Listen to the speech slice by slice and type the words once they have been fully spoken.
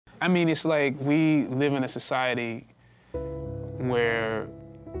I mean, it's like we live in a society where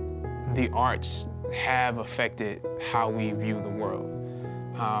the arts have affected how we view the world.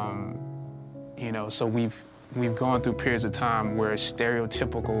 You know, so we've gone through periods of time where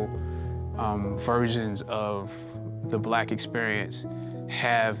stereotypical versions of the Black experience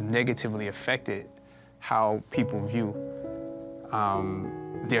have negatively affected how people view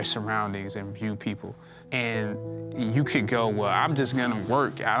their surroundings and view people. And you could go, well, I'm just gonna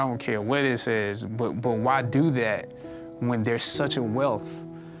work. I don't care what it says, but why do that when there's such a wealth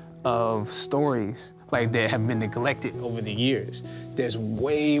of stories like that have been neglected over the years? There's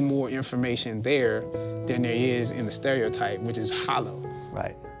way more information there than there is in the stereotype, which is hollow.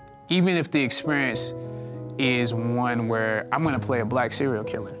 Right. Even if the experience is one where I'm gonna play a Black serial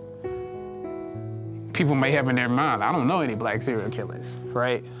killer, people may have in their mind, I don't know any Black serial killers,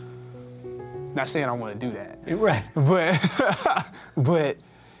 right? Not saying I want to do that. Right. But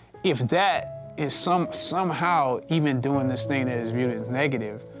if that is somehow even doing this thing that is viewed as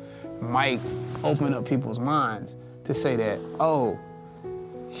negative might open up people's minds to say that, oh,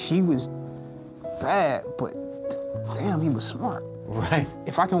 he was bad, but damn, he was smart. Right.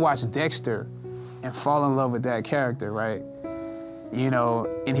 If I can watch Dexter and fall in love with that character, right? You know,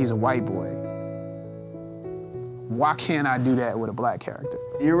 and he's a white boy, why can't I do that with a Black character?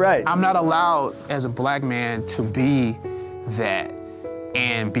 You're right. I'm not allowed as a Black man to be that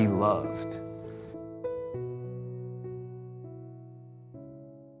and be loved.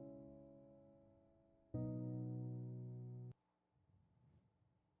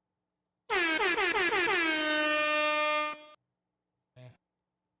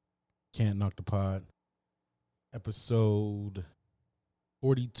 Can't Knock the Pod, episode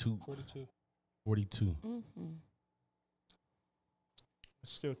 42. 42. Mm-hmm.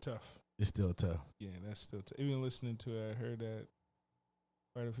 It's still tough. It's still tough. Yeah, that's still tough. Even listening to it, I heard that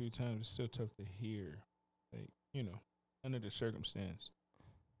quite a few times. It's still tough to hear, like, you know, under the circumstance.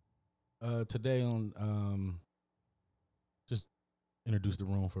 Today on, just introduce the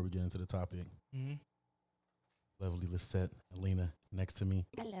room before we get into the topic. Mm-hmm. Lovely Lisette, Alina next to me.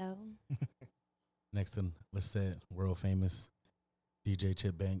 Hello. Next to Lisette, world famous DJ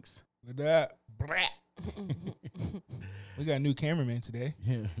Chip Banks. With that, we got a new cameraman today.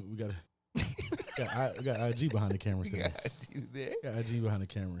 Yeah, we got IG behind the cameras today. Got IG behind the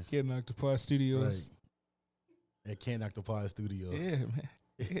cameras. Can't Knock the Pod Studios. Right. At Can't Knock the Pod Studios. Yeah, man.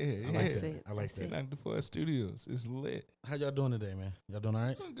 Yeah, I like that. I like Can't that. Knock the Pod Studios. It's lit. How y'all doing today, man? Y'all doing all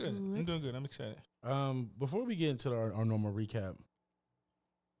right? I'm good. I'm doing good. I'm excited. Before we get into our normal recap,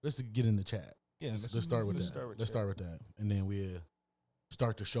 let's get in the chat. Yeah, Let's start with that. Let's start with that, and then we'll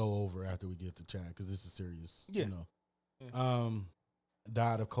start the show over after we get the chat because this is serious. Yeah. You know.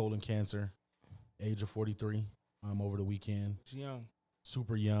 Died of colon cancer, age of 43. Over the weekend. It's young.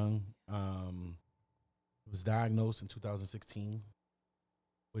 Super young. Was diagnosed in 2016,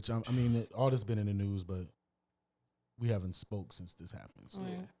 which I mean, all this been in the news, but we haven't spoke since this happened. So,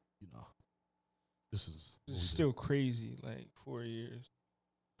 Yeah. you know, this is what It's we still crazy. Like 4 years.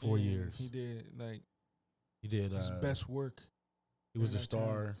 4 Yeah, years. He did like He did his best work. He was a during that time.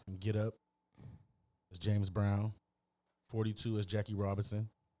 star in Get Up as James Brown, 42 as Jackie Robinson,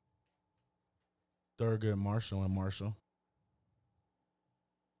 Thurgood Marshall and Marshall,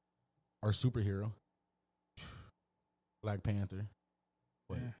 our superhero, Black Panther,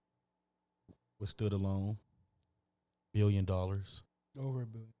 but Yeah. was stood alone, $1 billion, Over a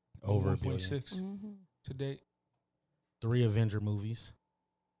billion. over $1 billion, 1.6 Mm-hmm. to date. 3 Avenger movies.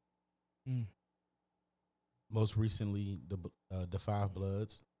 Mm. Most recently, the Five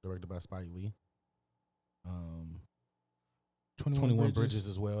Bloods, directed by Spike Lee. 21 Bridges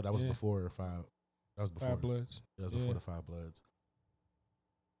as well. That was Yeah. before Five. That was before. Five Bloods. That was before Yeah. the Five Bloods.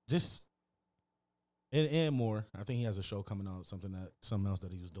 Just and more. I think he has a show coming out, something else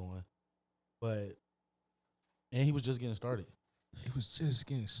that he was doing, and he was just getting started, It was just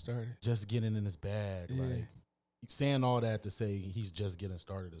getting started. just getting in his bag. Yeah. Like saying all that to say he's just getting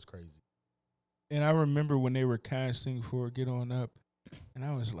started is crazy. And I remember when they were casting for Get On Up, and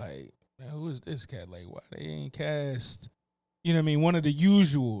I was like, man, who is this cat? Like, why they ain't cast? You know what I mean? One of the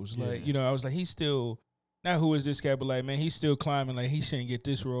usuals. Like, Yeah. you know, I was like, he's still, not who is this cat, but like, man, he's still climbing. Like, he shouldn't get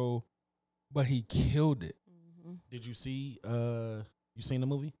this role, but he killed it. Mm-hmm. Did you see? You seen the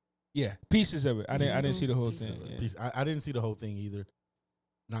movie? Yeah, pieces of it. I didn't see the whole Pieces thing. of Yeah. I didn't see the whole thing either,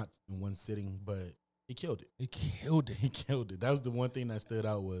 not in one sitting, but he killed it. He killed it. He killed it. That was the one thing that stood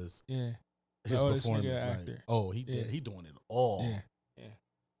out was Yeah. his Oh, this performance. nigga Like, actor. oh, he Yeah. did. He doing it all. Yeah. Yeah.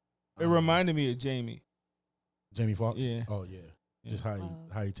 It Um, reminded me of Jamie. Jamie Foxx. Yeah. Oh yeah. Yeah. Just how Wow.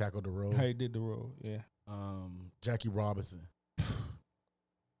 how he tackled the role. How he did the role. Yeah. Jackie Robinson.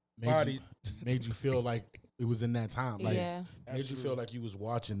 made you feel like it was in that time. Like Yeah. made you feel like you was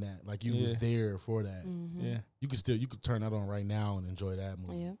watching that, like you was there for that. Mm-hmm. Yeah. You could turn that on right now and enjoy that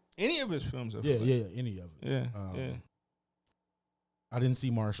movie. Yeah. Any of his films. Yeah, any of it. Yeah. Yeah. I didn't see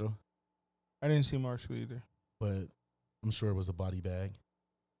Marshall, I didn't see Marshall either. but I'm sure it was a body bag.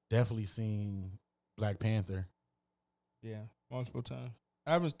 Definitely seen Black Panther. Yeah, multiple times.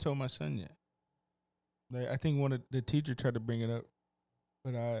 I haven't told my son yet. Like, I think one of the teacher tried to bring it up,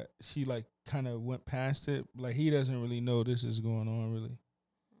 but she like kind of went past it. Like, he doesn't really know this is going on. Really,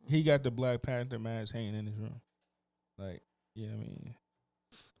 he got the Black Panther mask hanging in his room. Like, yeah, I mean,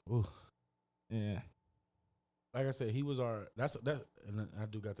 Ooh. yeah, Like I said, he was and I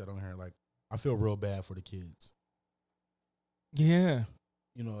do got that on here. Like, I feel real bad for the kids. yeah.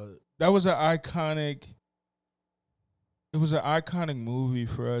 You know, That was an iconic. It was an iconic movie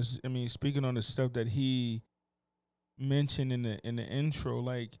for us. I mean, speaking on the stuff that he mentioned in the intro,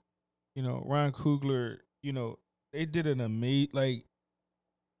 like, you know, Ryan Coogler, you know, they did an amazing, like,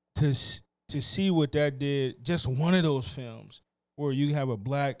 to see what that did. Just one of those films where you have a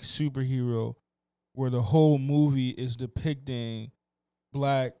black superhero, where the whole movie is depicting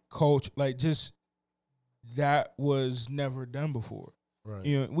black culture, like, just that was never done before. right?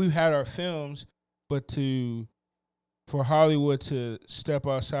 You know, we've had our films, but for Hollywood to step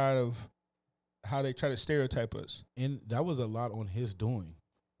outside of how they try to stereotype us, And that was a lot on his doing.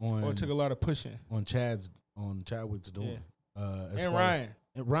 or it took a lot of pushing. On Chadwick's doing. And Ryan,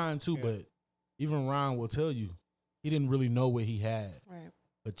 And Ryan too, Yeah. but even Ryan will tell you he didn't really know what he had. Right.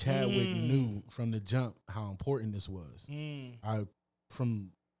 But Chadwick knew from the jump how important this was.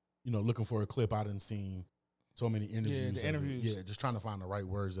 Looking for a clip, I didn't seen so many interviews. the interviews. Yeah, just trying to find the right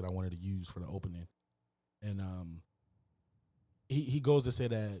words that I wanted to use for the opening. And he goes to say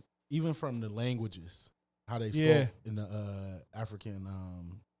that even from the languages, how they spoke in the African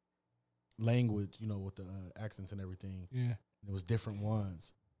language, you know, with the accents and everything, yeah, it was different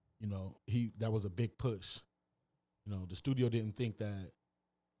ones. You know, that was a big push. You know, the studio didn't think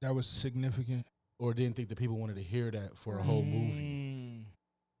that was significant. or didn't think that people wanted to hear that for a whole movie.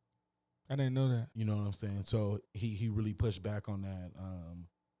 I didn't know that. You know what I'm saying? So he really pushed back on that.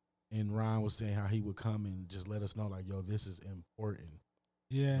 And Ryan was saying how he would come and just let us know, like, yo, this is important.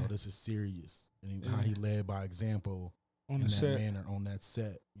 Yeah, You know, this is serious. And how he led by example on in the that set. manner on that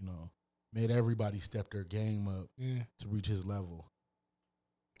set, you know, made everybody step their game up Yeah, to reach his level.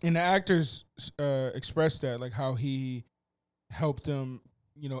 and the actors expressed that, like how he helped them,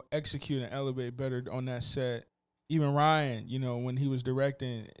 you know, execute and elevate better on that set. Even Ryan, you know, when he was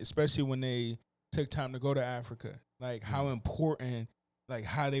directing, especially when they took time to go to Africa, like how important, like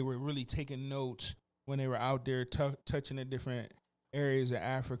how they were really taking notes when they were out there touching the different areas of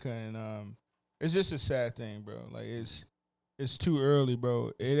Africa. And it's just a sad thing, bro. Like, it's too early,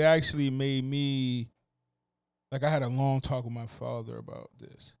 bro. It actually made me, like, I had a long talk with my father about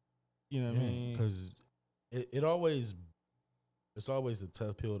this. You know what I mean? Because it's always a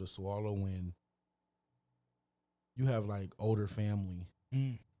tough pill to swallow when you have like older family.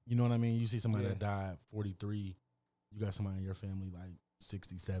 You know what I mean? You see somebody that died 43, you got somebody in your family like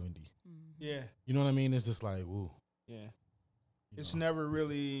 60, 70. Yeah. You know what I mean? It's just like, woo. Yeah. It's never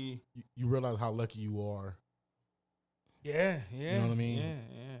really. You realize how lucky you are. Yeah. You know what I mean?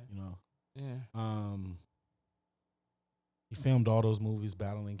 Yeah. You know. Yeah. He filmed all those movies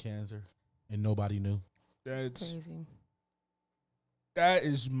battling cancer, and nobody knew. That's Crazy. that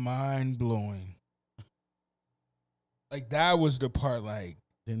is mind blowing. Like, that was the part, like,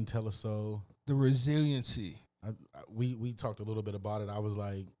 Didn't tell us so. the resiliency. We talked a little bit about it. I was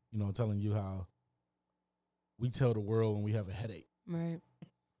like, you know, telling you how we tell the world when we have a headache. Right.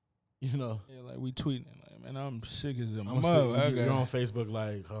 You know, Yeah, like, we tweeting, like, man, I'm sick as a I'm mother. sick. You're on Facebook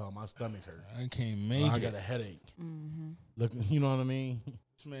like, oh, my stomach hurt. I can't Oh, make I it. got a headache. Mm-hmm. Look, you know what I mean?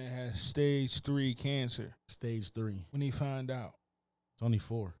 This man has stage 3 cancer Stage 3. when he found out. It's only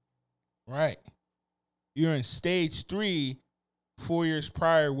 4. Right. You're in stage 3 4 years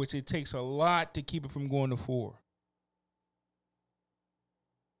prior, which it takes a lot to keep it from going to 4.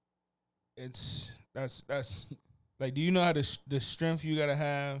 That's like, do you know how the strength you gotta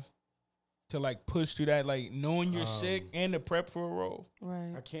have to, like, push through that, like, knowing you're sick and to prep for a role?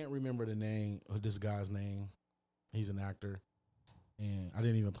 Right. I can't remember the name of this guy's name. He's an actor. And I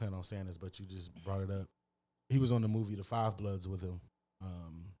didn't even plan on saying this, but you just brought it up. He was on the movie The Five Bloods with him.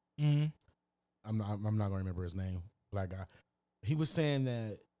 Mm-hmm. I'm not gonna remember his name. Black guy. He was saying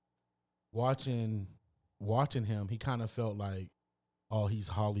that watching him, he kind of felt like, oh, he's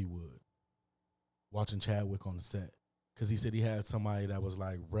Hollywood. Watching Chadwick on the set, because he said he had somebody that was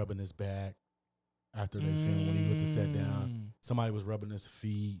like rubbing his back after they filmed when he went to set down. Somebody was rubbing his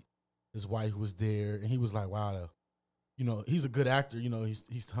feet. his wife was there, and he was like, wow, you know, he's a good actor. You know,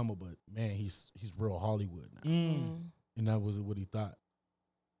 he's humble, but man, he's real Hollywood now. And that was what he thought.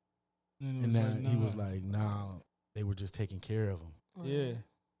 And then he was like, nah, they were just taking care of him. Yeah.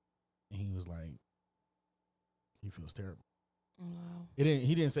 And he was like, he feels terrible. Wow. He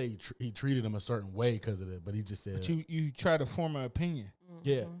didn't say he treated him a certain way because of it, but he just said. But you try to form an opinion.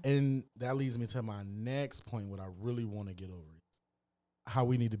 Yeah, and that leads me to my next point. What I really want to get over is how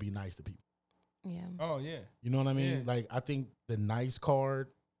we need to be nice to people. Yeah. Oh yeah. You know what I mean? Yeah. Like, I think the nice card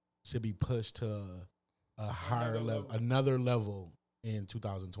should be pushed to a higher level, another level in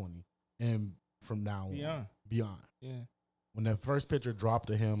 2020, and from now on, beyond. Yeah. When that first picture dropped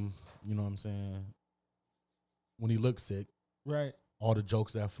to him, you know what I'm saying? When he looked sick, Right. all the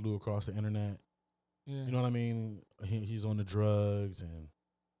jokes that flew across the internet. Yeah. You know what I mean? He's on the drugs, and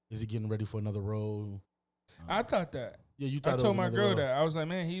is he getting ready for another role? I thought that. Yeah, you thought I it told was my another girl role. that. I was like,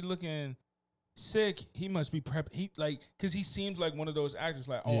 man, he looking sick. He must be prep. He like, cause he seems like one of those actors.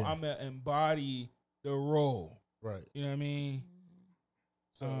 Like, oh, Yeah. I'm gonna embody the role. Right. You know what I mean?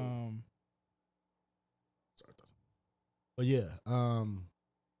 So, but yeah,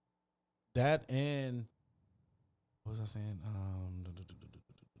 that and what was I saying?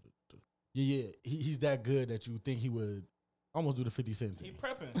 Yeah, he's that good that you think he would almost do the 50 Cent he thing.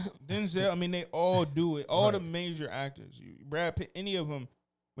 prepping. Denzel. I mean, they all do it. All the Right. major actors, Brad Pitt, any of them,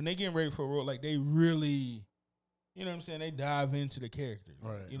 when they getting ready for a role, like they really, you know what I'm saying? They dive into the character.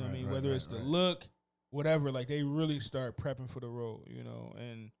 Right, You know what I right, mean? right, Whether right, it's the right. look, whatever, like they really start prepping for the role, you know?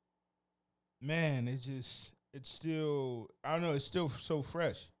 And man, it's still, I don't know, it's still so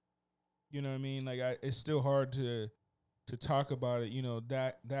fresh. You know what I mean? Like it's still hard to talk about it, you know,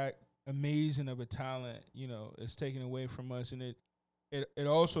 that amazing of a talent, you know, is taken away from us. And it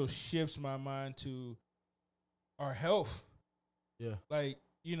also shifts my mind to our health. Yeah, Like,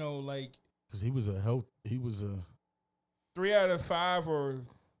 you know, like because he was a 3 out of 5 or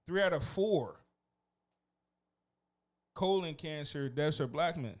 3 out of 4 colon cancer deaths are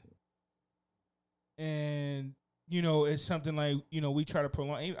black men. And, you know, it's something like, you know, we try to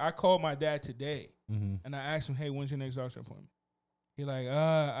prolong. I called my dad today and I asked him, hey, when's your next doctor appointment? He like,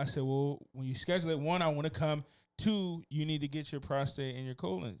 I said, well, when you schedule it, 1, I want to come. 2, you need to get your prostate and your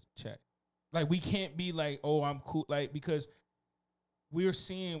colon checked. Like, we can't be like, oh, I'm cool. Like, because we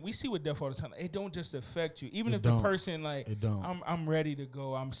see with death all the time. It don't just affect you. Even if the person like, it don't. I'm ready to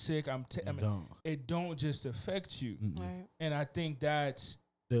go. I'm sick. Don't. It don't just affect you. Right. And I think that's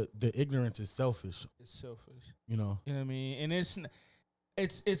The ignorance is selfish. it's selfish. You know. You know what I mean? And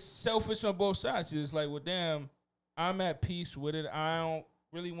it's selfish on both sides. It's like, well, damn, I'm at peace with it. I don't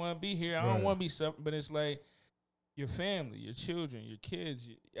really want to be here. I don't Right. want to be something. But it's like your family, your children, your kids,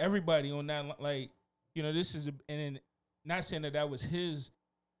 everybody on that. Like, you know, this is and then not saying that was his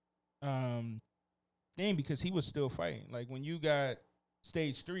thing, because he was still fighting. Like when you got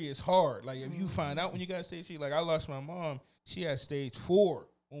stage 3, it's hard. Like if you find out when you got stage 3, like I lost my mom, she had stage 4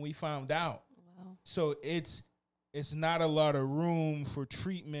 when we found out. Wow. So it's not a lot of room for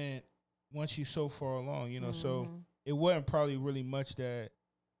treatment once you're so far along, you know. So it wasn't probably really much that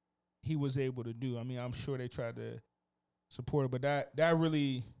he was able to do. I mean, I'm sure they tried to support it, but that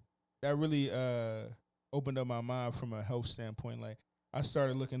really opened up my mind from a health standpoint. Like I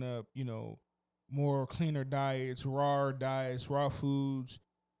started looking up, you know, more cleaner diets, raw foods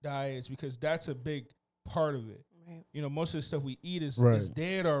diets, because that's a big part of it. Right. You know, most of the stuff we eat is Right.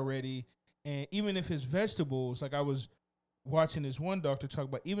 dead already. And even if it's vegetables, like I was watching this one doctor talk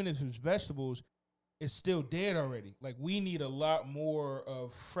about, even if it's vegetables, it's still dead already. Like we need a lot more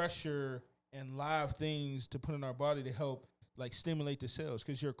of fresher and live things to put in our body to help like stimulate the cells,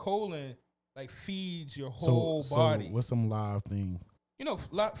 because your colon like feeds your whole body. What's some live thing? You know,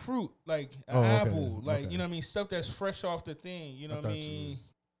 fruit, like an Oh, okay, apple, like, okay. you know what I mean? Stuff that's fresh off the thing, you know what I thought you mean? was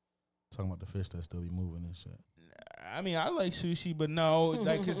talking about the fish that still be moving and shit. I mean, I like sushi, but no,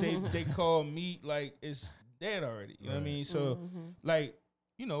 like, because they call meat like it's dead already, you know what I Right. mean? So, like,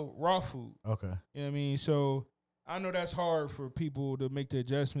 you know, raw food, Okay. you know what I mean? So, I know that's hard for people to make the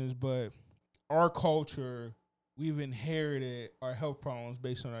adjustments, but our culture, we've inherited our health problems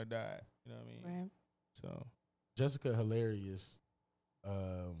based on our diet, you know what I mean? Right. So, Jessica Hilarious.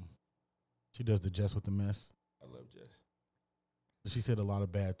 She does the Jess with the Mess. I love Jess. She said a lot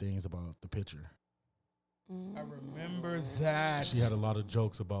of bad things about the picture. I remember that. She had a lot of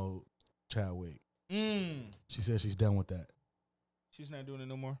jokes about Chadwick. She said she's done with that. She's not doing it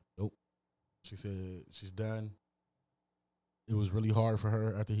no more? She said she's done. It was really hard for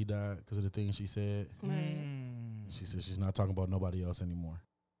her after he died because of the things she said. Right. She said she's not talking about nobody else anymore.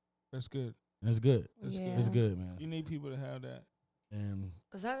 That's good. And it's good. That's Yeah. good. It's good, man. You need people to have that. And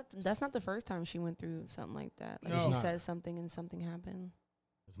Cause that's not the first time she went through something like that. Like No. she It's not. said something and something happened.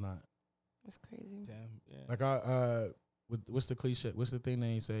 it's not That's crazy. Damn, yeah. like what's the cliche? What's the thing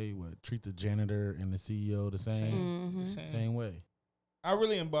they say? What, treat the janitor and the CEO the same Mm-hmm. Same. same way? I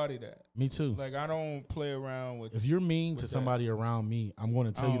really embody that. Me too. Like I don't play around with. If you're mean with to that. somebody around me, I'm going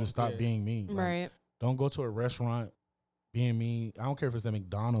to tell you to Oh, stop yeah. being mean. Like, Right. don't go to a restaurant being mean. I don't care if it's at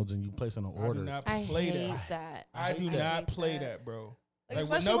McDonald's and you place an I do order. not I play hate that. that. I do hate not hate play that, bro. Like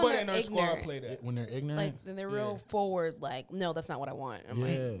Especially nobody when in our they're squad ignorant. play that. When they're ignorant, Like then they're real Yeah. forward. Like no, that's not what I want. I'm Yeah.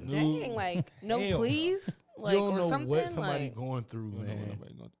 like, dang, like no, Hell no. please. Like you don't or know something. what somebody like, going through, You don't know what man.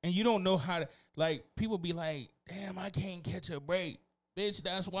 nobody going- And you don't know how to, like, people be like, damn, I can't catch a break. Bitch,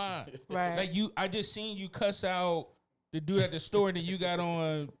 that's why. Right. Like, I just seen you cuss out the dude at the store that you got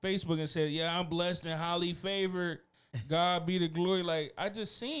on Facebook and said, yeah, I'm blessed and highly favored. God be the glory. Like, I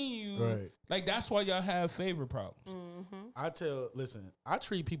just seen you. Right. Like, that's why y'all have favor problems. mm-hmm. Listen, I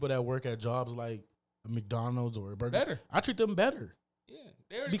treat people that work at jobs like a McDonald's or a Burger. Better. I treat them better Yeah.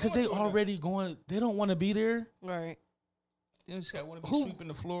 They already because going they through that. already going. They don't want to be there. Right. They just want to be Who- sweeping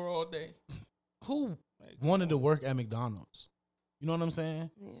the floor all day. Who Like, wanted to work at McDonald's? You know what I'm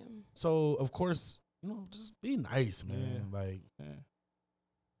saying? Yeah. So of course, just be nice, man. Yeah. Like Yeah,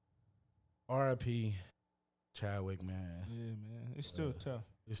 R.I.P. Chadwick, man. yeah, man. It's still tough.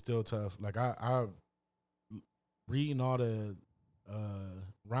 It's still tough. Like I reading all the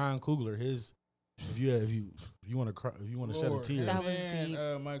Ryan Coogler, his if you want to cry, if you want to shed a Lord. tear. That was Man,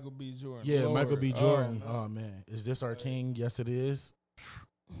 deep. Michael B. Jordan. Yeah, Lord. Michael B. Jordan. Oh, Oh, man, is this our king? Yes, it is.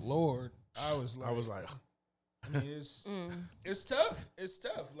 Lord. I was like, I mean, it's tough. It's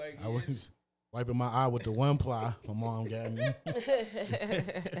tough. Like I it's- was wiping my eye with the one ply my mom got me.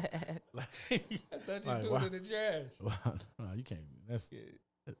 Like, I thought you like, threw wow. it in the trash. wow, no, you can't.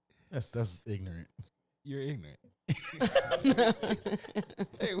 Yeah, That's ignorant. you're ignorant.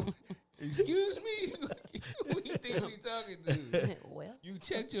 Hey, excuse me. Who you think we talking to? Well. You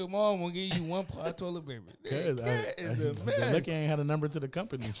checked your mom and gave you one ply toilet paper. Cause That is a the mess. Lucky ain't had a number to the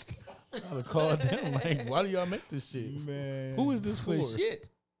company. I'd have called them like, why do y'all make this shit? Man, Who is this for? shit.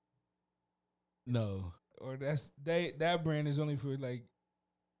 No. Or that brand is only for like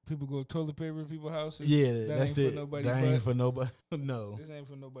people go toilet paper in people's houses. Yeah, That that's ain't it. for nobody That but- ain't for nobody. No. This ain't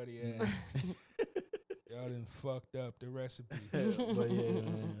for nobody else. Y'all done fucked up the recipe. But yeah,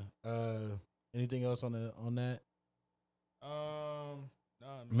 man. Anything else on that? Nah,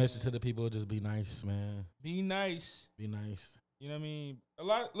 man. Message to the people: just be nice, man. Be nice. Be nice. You know what I mean?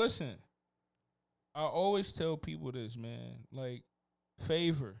 Listen, I always tell people this, man. Like,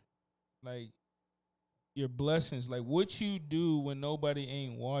 favor. Like, your blessings. Like, what you do when nobody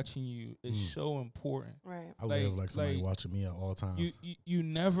ain't watching you is so important. Right. I Like- live like somebody like, watching me at all times. You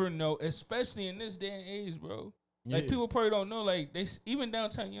never know, especially in this day and age, bro. Like, Yeah. people probably don't know. Like, even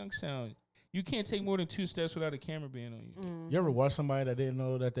downtown Youngstown, you can't take more than 2 steps without a camera being on you. Mm. You ever watch somebody that didn't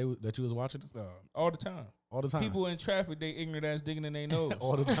know that that you was watching them? All the time. All the time. People in traffic, they ignorant ass digging in their nose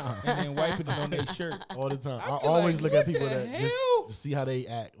all the time. and then wiping it on their shirt. All the time. I I be always like, look at what people the that just hell? to see how they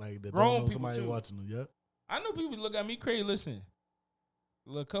act, like that Grown don't know people somebody too. watching them. Yep. I know people look at me crazy. Listen,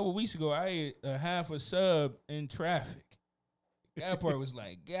 a couple weeks ago, I ate a half a sub in traffic. That part was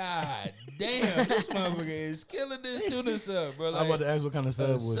like, God damn, this motherfucker is killing this tuna sub, bro. I'm Like, about to ask what kind of sub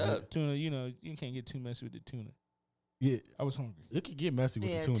was sub it? tuna, you can't get too messy with the tuna. Yeah, I was hungry. it could get messy with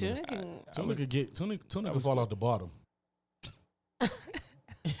Yeah, the tuna. tuna can. Tuna could get tuna could was fall off the bottom.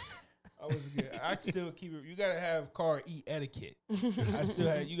 I was good. I still keep it. You gotta have car eat etiquette. I still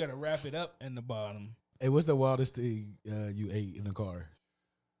had. You gotta wrap it up in the bottom. Hey, what's the wildest thing you ate in the car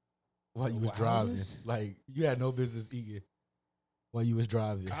while you was driving? Wildest? Like you had no business eating while you was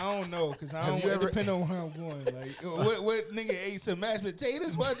driving. I don't know because I Have don't. you It ever- depend on where I'm going. Like what nigga ate some mashed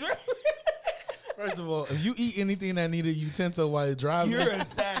potatoes while driving? First of all, if you eat anything that needed utensil while you're driving, You're a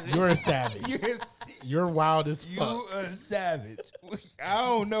savage. you're a savage. You're You're wild as you fuck. a savage. I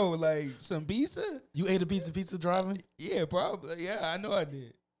don't know, like some pizza. You ate a piece of pizza driving? Yeah, probably. Yeah, I know I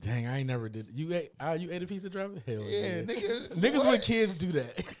did. Dang, I ain't never did. You ate a piece of driving? Hell Yeah, yeah. nigga. Niggas what? with kids do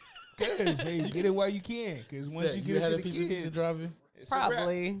that. Cause hey, get it while you can. Cause once you you get had it a to the piece of pizza kid, driving? it's a wrap.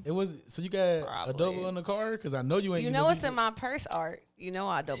 Probably. It was so you got Probably. adobo in the car because I know you ain't. You eat know no it's pizza. in my purse, Art. You know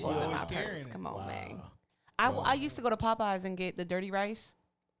I double She in always my carrying purse. it. Come on, Wow. man. Wow. I used to go to Popeyes and get the dirty rice,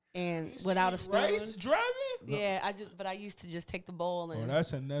 and You without a see spoon. rice driving. Yeah, I used to just take the bowl Oh, and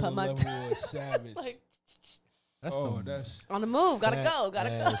that's another put my level of savage. like That's oh, some that's on the move. Gotta fat go. Gotta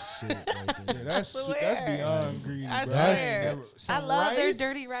go. ass shit right yeah, there. that's swear. beyond greedy. I bro. swear. Never- I some love their rice?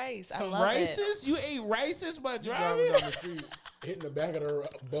 dirty rice. I Some love it. rices? You ate rices by You driving? driving down the street, hitting the back of the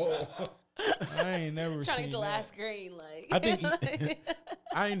bowl. I ain't never Trying to seen get the that. last grain, like. I think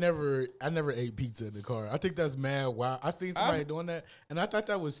I never ate pizza in the car. I think that's mad wild. I seen somebody doing that, and I thought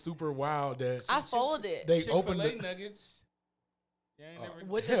that was super wild. That I folded. they Chick-fil-A opened the, nuggets. Yeah, I ain't never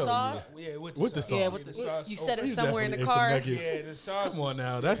With the hell sauce? Yeah, with With the the sauce. sauce. Yeah, with with the the, sauce. you said it You somewhere in definitely the ate some car. nuggets. Yeah, the sauce. Come on was-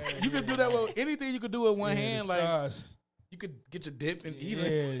 now, that's yeah, you could do yeah, that yeah. with anything. You could do it with one Yeah, hand, the like sauce. you could get your dip and eat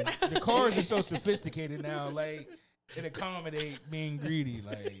it. Yeah, the cars are so sophisticated now. Like it accommodate being greedy.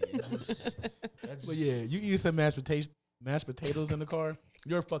 Like, that's But yeah, you eat some mashed potatoes in the car.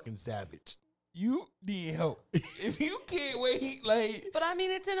 You're a fucking savage. you need help if you can't wait. Like But I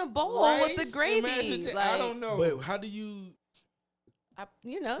mean, it's in a bowl rice with the and gravy. mashed potato- Like, I don't know. But how do you?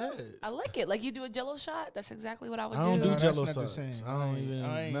 you know, Yes. I like it. Like you do a Jello shot. That's exactly what I would I don't do. do No, that's Jello not the shots. same. I don't I even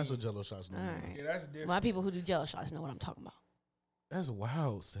ain't- mess with Jello shots no All more. right. yeah, that's different. My people who do Jello shots know what I'm talking about. That's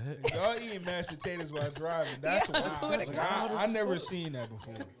wild, Seth. Y'all eating mashed potatoes while driving. That's Yeah, I wild. swear to Like, God. I never seen that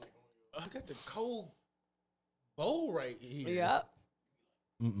before. I got the cold bowl right here. Yep.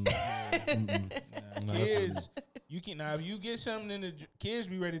 Mm-mm. Mm-mm. No, that's Kids, you can now if you get something in the kids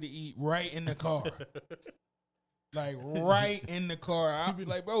be ready to eat right in the car. Like right in the car. I'll be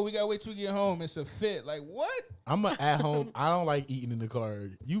like, bro, we gotta wait till we get home. It's a fit. Like what? I'm a at home. I don't like eating in the car.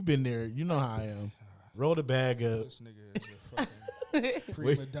 You've been there. You know how I am. Roll the bag up. This nigga is a fucking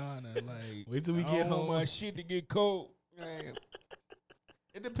prima donna. Like Wait till we I get don't want home. my shit to get cold. Right.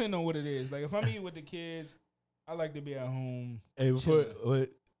 It depends on what it is. Like if I'm eating with the kids, I like to be at home. Hey,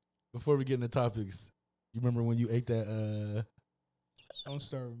 before we get into topics, you remember when you ate that? Don't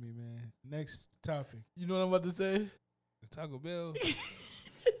start with me, man. Next topic. You know what I'm about to say? The Taco Bell.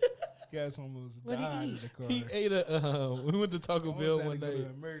 Guys almost What'd he died in eat? the car. He ate a. We went to Taco Almost Bell had to one go to day.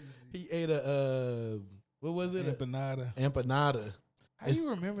 emergency. He ate a. What was it? Empanada. Empanada. How you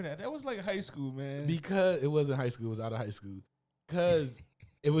remember that? That was like high school, man. Because it wasn't high school, it was out of high school. Because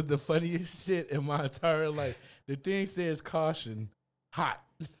it was the funniest shit in my entire life. The thing says caution, hot.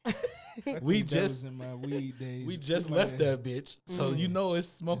 I we think that just- was in my weed days. We just Might left have- that bitch. So you know it's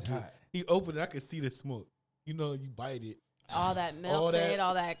smoking. hot. He opened it, I could see the smoke. You know, you bite it. All that melted,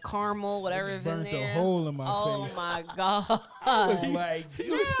 all that caramel, whatever's in burnt a there. hole in my Oh face. my god! I was like, He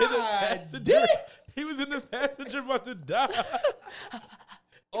was in the God passenger. He was in the passenger about to die.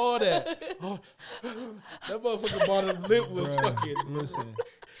 All that. Oh, that motherfucker bottom lip was Bruh, fucking listen,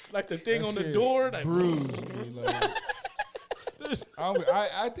 like the thing that on the shit door. Like, bruised me. Like,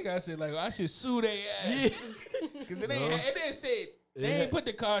 I think I said like I should sue they ass because it didn't say they It ain't had- put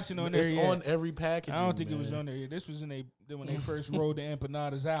the caution on there It's yet. on every package. I don't think it was on there yet. This was when they first rolled the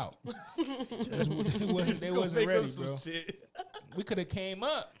empanadas out. They wasn't ready, bro. We could have came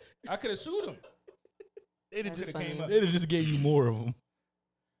up. I could have sued them. They That's just funny. came up. They just gave you more of them.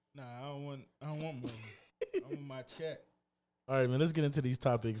 Nah, I don't want more. I want my check. All right, man. Let's get into these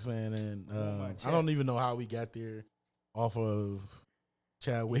topics, man. And my I check. don't even know how we got there off of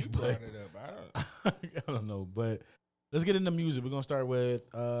Chadwick, but Brought it up. I don't know. But let's get into music. We're gonna start with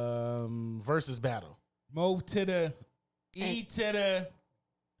versus battle. Move to the E to the.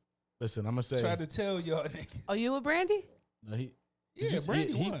 Listen, I'm gonna say. Try to tell y'all niggas. Oh, you with Brandy? No, Yeah,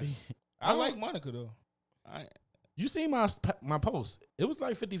 Brandy won. I don't- like Monica though. You seen my post? It was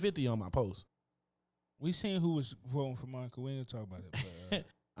like 50-50 on my post. We seen who was voting for Monica. We ain't gonna talk about it.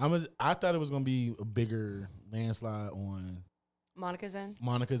 But, I thought it was gonna be a bigger landslide on Monica's in?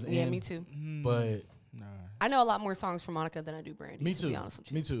 Monica's Yeah, end. me too. But nah. I know a lot more songs from Monica than I do Brandy. me To too. be honest with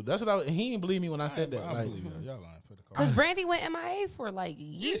you. Me too. That's what he didn't believe me when I said that. I Like, believe y'all. Y'all lying for the car. Because Brandy went MIA for like Yeah,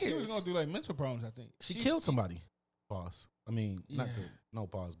 years. she was going through like mental problems. I think she killed somebody. Pause. I mean, not Yeah. to no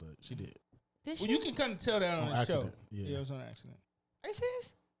pause, but she did. Did she? Well, you can kind of tell that on On the accident, show. yeah. It was on accident. Are you serious?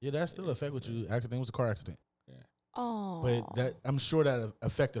 Yeah, that still affect with you. Accident was a car accident, Oh. but that I'm sure that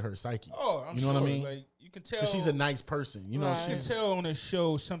affected her psyche. Oh, I'm You know sure. what I mean? Like you can tell 'Cause she's a nice person. You know, Right. You she's can tell on the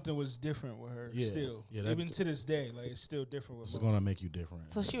show something was different with her. Yeah, Still, yeah, that- even to this day, like it's still different with it's her. gonna make you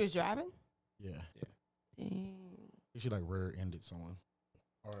different. So she was driving? Yeah, Dang. she like rear ended someone.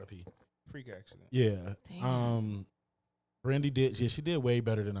 R.I.P. Freak accident. Yeah. Damn. Brandy did. Yeah, she did way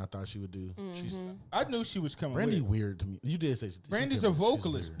better than I thought she would do. She's Mhm. I knew she was coming. Brandy with it. weird to me. You did say she's Brandy's a different. She's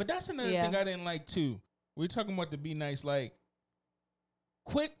vocalist, weird. but that's another Yeah. thing I didn't like too. We're talking about the Be Nice. Like,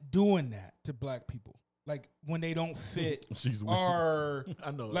 quit doing that to black people. Like when they don't fit she's weird. our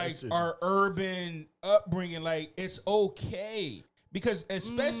I know. that like shit. our urban upbringing. Like it's okay because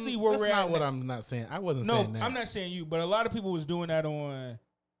especially where That's we're not at. what I'm not saying. I wasn't No, saying that. I'm not saying you, but a lot of people was doing that on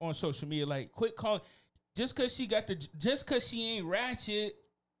social media. Like, quit calling just because she ain't ratchet.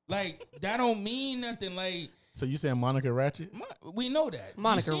 Like that don't mean nothing. Like So you saying Monica Ratchet? we know that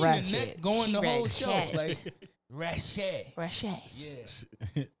Monica you seen Ratchet. the neck going She the whole ratchet. show. Like Rashay. Rashay.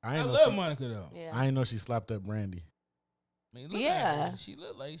 Yeah. I I ain't know love she, Monica though. Yeah. I ain't know she slapped up Brandy. I mean, look Yeah. at her. She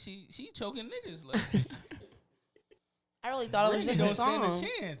look like she choking niggas. Like I really thought it was Brandy just a don't stand song.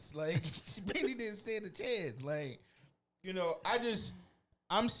 a chance. Like Brandy didn't stand a chance. Like, you know,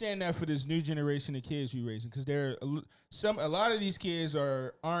 I'm saying that for this new generation of kids we raising, because a lot of these kids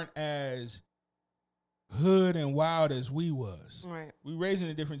aren't as hood and wild as we was. Right. We raising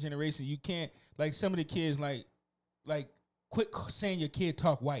a different generation. You can't, like, some of the kids like quit saying your kid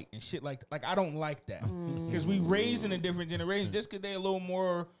talk white and shit like that. Like, I don't like that, because we raising a different generation. Just because they a little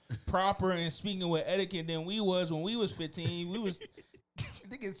more proper and speaking with etiquette than we was when we was 15. We was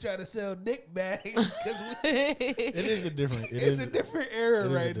niggas trying to sell dick bags because It is a different. it's a different era it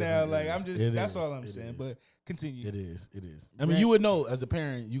is a right now. different Like, era. I'm just, It that's is. all I'm It saying. is. But continue. It is. I mean, you would know as a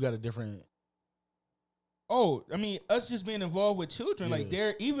parent, you got a different. Oh, I mean, us just being involved with children, like, Yeah.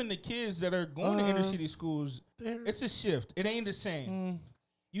 they're even the kids that are going to inner city schools. They're- It's a shift. It ain't the same.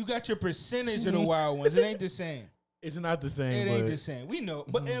 You got your percentage of the wild ones. It ain't the same. It's not the same. It ain't but the same. We know,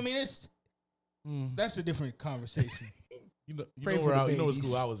 but I mean, that's a different conversation. You know Pray for where the you know what babies.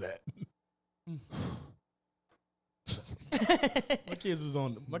 school I was at. My kids was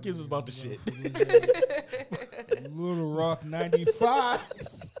about the shit. Little Rock 95.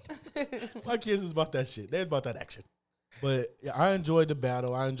 My kids was about that shit. They was about that action. But yeah, I enjoyed the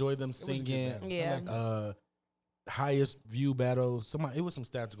battle. I enjoyed them was a good singing. battle. Yeah. I like Highest view battle. It was some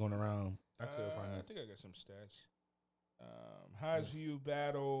stats going around. I could find I it. think I got some stats. Highest view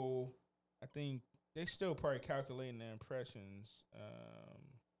battle. I think they still probably calculating the impressions.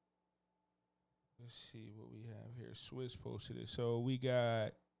 Let's see what we have here. Swiss posted it. So we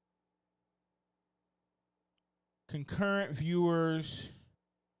got concurrent viewers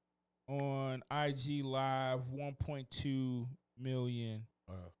on IG Live, 1.2 million.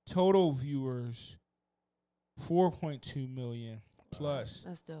 Wow. Total viewers, 4.2 million plus.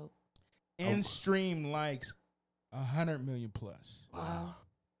 That's dope. In stream likes, 100 million plus. Wow.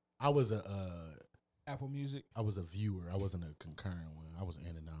 I was a Apple Music. viewer. I wasn't a concurrent one. I was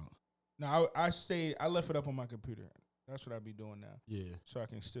in and out. No, I left it up on my computer. That's what I be doing now, Yeah. so I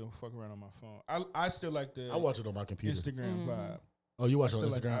can still fuck around on my phone. I still like the I watch it on my computer. Instagram vibe. Oh, you watch it on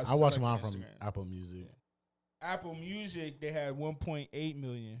still like- Instagram? I I still watch like mine from Instagram. Apple Music. Apple Music, they had 1.8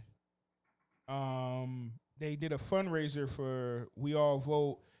 million. They did a fundraiser for We All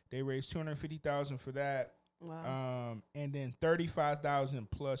Vote. They raised 250,000 for that. Wow. And then 35,000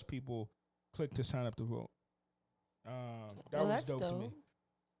 plus people clicked to sign up to vote. That Well, was that's dope to me. dope.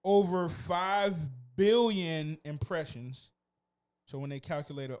 Over 5 billion impressions. So when they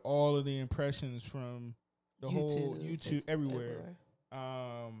calculated all of the impressions from the whole YouTube everywhere,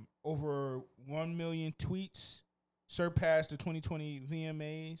 over 1 million tweets, surpassed the 2020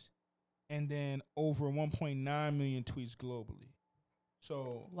 VMAs, and then over 1.9 million tweets globally.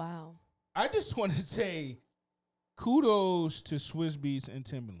 So Wow. I just want to say kudos to Swizz Beatz and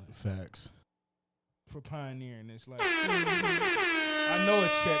Timberland Facts. for pioneering this. Like, I know a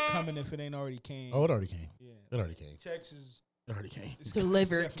check coming if it ain't already came. Oh, it already came. Yeah, It already came. checks is It already came. it's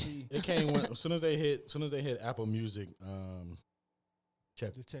Delivered. definitely- It came as soon as they hit Apple Music.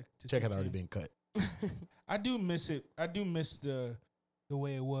 Check the check had already came. been cut. I do miss it. I do miss the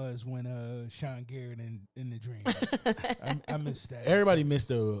way it was when Sean Garrett in the Dream. I miss that. Everybody missed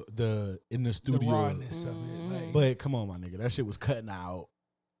the in the the studio. rawness of it. Like, But come on, my nigga, that shit was cutting out.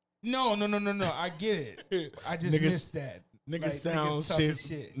 no. I get it. I just Niggas- miss that. Niggas Like, sound niggas talking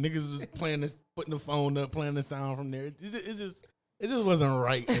shit. Niggas was playing this, putting the phone up, playing the sound from there. It just wasn't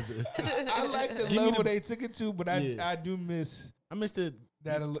right. I like the Give me level the- they took it to, but Yeah. I do miss I missed it.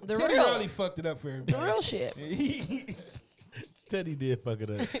 that. The Teddy real- Riley fucked it up for everybody. The real shit. they Teddy did fuck it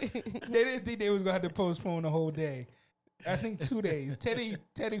up. didn't think they was gonna have to postpone the whole day. I think 2 days. Teddy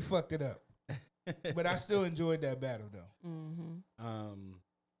fucked it up, but I still enjoyed that battle though. Mm-hmm.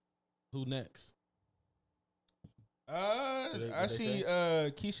 Who next? I they see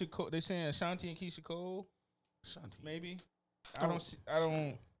say? Keisha Cole. They saying Ashanti and Keisha Cole, Shanti. maybe. I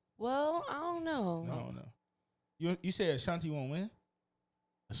don't Well, I don't know. know. You said Ashanti won't win?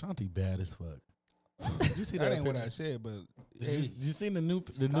 Ashanti bad as fuck. Did you see That that? ain't what I picture? said, but Did you seen the new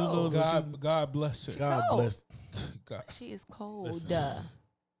Oh, lows? that God bless her. she- God No. bless. God, She is cold. Listen.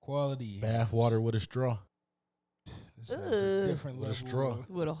 quality. Bath water with a straw, This is a Ugh. different With a level. straw.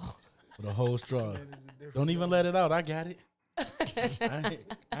 With a with a whole straw. That is a different Don't even level. let it out. I got it.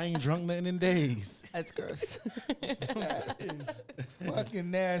 I ain't drunk nothing in days. That's gross. That is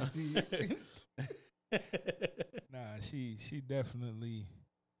fucking nasty. Nah, she definitely.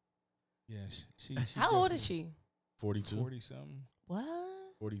 Yeah, she How old is she? 42. 40 something. What?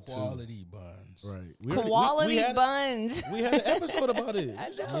 42. Quality buns. Right. Quality had, buns. We had an episode about it. I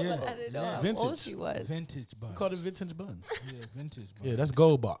know, Yeah. but I didn't know how Vintage. old she was. Vintage buns. We called it vintage buns. Yeah, vintage buns. Yeah, that's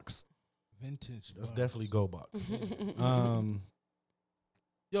Gold Box. vintage. That's buns. definitely Gold Box.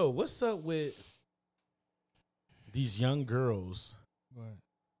 Yo, what's up with these young girls What?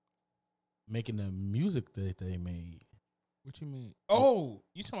 making the music that they made? What you mean? Oh,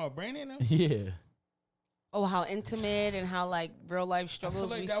 you talking about Brandy and them? Yeah. Oh, how intimate and how like real life I struggles. feel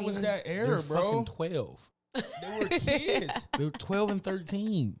like we that was seen. that They're era, bro. fucking 12. They were kids. They were 12 and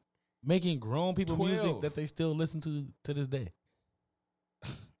 13. Making grown people 12. music that they still listen to this day.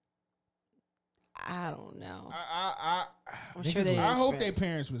 I don't know. I'm Niggas sure they. was- I didn't hope their experience-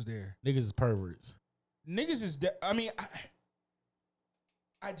 parents was there. Niggas is perverts. Niggas is. I mean,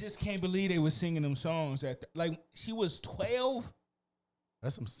 I just can't believe they was singing them songs at like she was 12.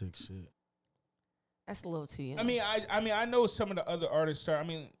 That's some sick shit. That's a little too young. I mean, I know some of the other artists.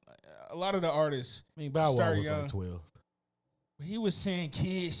 A lot of the artists. I mean, Bow Wow Start was young. like 12. He was saying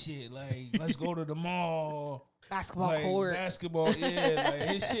kid shit like, "Let's go to the mall." basketball Like, court. basketball, yeah. Like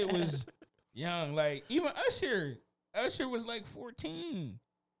his shit was young. Like even Usher was like 14.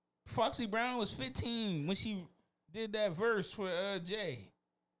 Foxy Brown was 15 when she did that verse for Jay.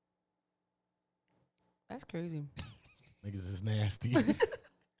 That's crazy. Niggas is nasty.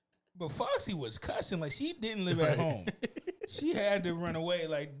 But Foxy was cussing like she didn't live at home. She had to run away.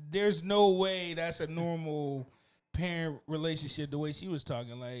 Like there's no way that's a normal parent relationship the way she was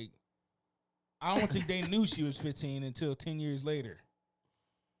talking. Like I don't think they knew she was 15 until 10 years later.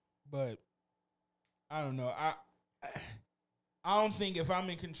 But I don't know. I don't think if I'm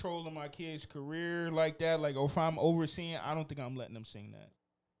in control of my kid's career like that, like or if I'm overseeing, I don't think I'm letting them sing that.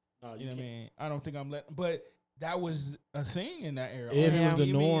 No, You know what I mean? I don't think I'm letting. But that was a thing in that era. If it was the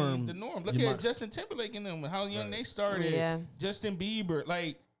You mean norm, the norm. Look you at might- Justin Timberlake and them. How young Right. they started. Yeah. Justin Bieber,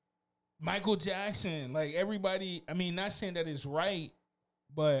 like Michael Jackson, like everybody. I mean, not saying that it's right,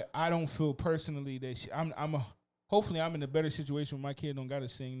 but I don't feel personally that hopefully I'm in a better situation when my kid don't got to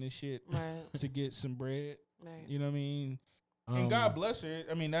sing this shit Right. to get some bread. Right. You know what I mean? And God bless her.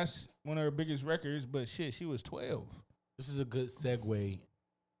 I mean, that's one of her biggest records. But shit, she was 12. This is a good segue,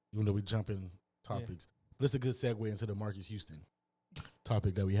 even though we jump in topics. But it's a good segue into the Marcus Houston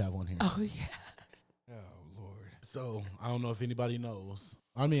topic that we have on here. Oh yeah. Oh Lord. So I don't know if anybody knows.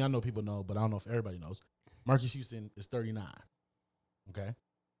 I mean, I know people know, but I don't know if everybody knows. Marcus Houston is 39. Okay?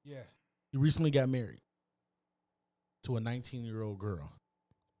 Yeah. He recently got married to a 19-year-old girl.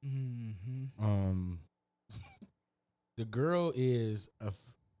 Mm-hmm. The girl is a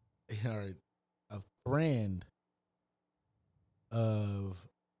friend of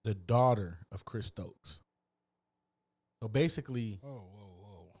the daughter of Chris Stokes. So basically,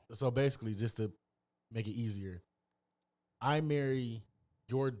 just to make it easier, I marry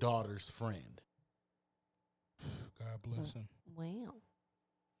your daughter's friend. God bless him. Wow.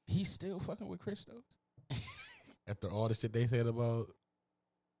 He's still fucking with Chris Stokes? After all the shit they said about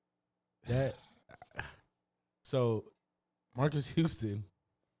that. So Marcus Houston,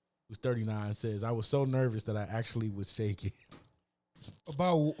 who's 39, says, I was so nervous that I actually was shaking.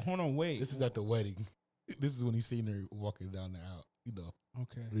 Hold on, wait. This is at the wedding. This is when he seen her walking down the aisle,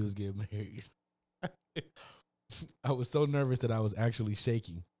 Okay. when he was getting married. I was so nervous that I was actually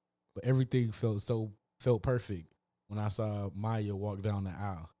shaking, but everything felt perfect when I saw Maya walk down the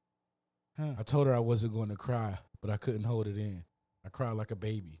aisle. Huh. I told her I wasn't going to cry, but I couldn't hold it in. I cried like a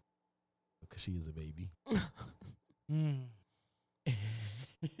baby because she is a baby. Mm.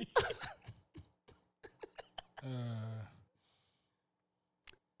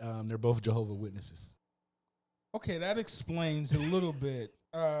 They're both Jehovah's Witnesses. Okay, that explains a little bit.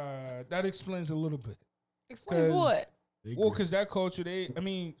 Explains Explains 'Cause- what? They Well, great. because that culture,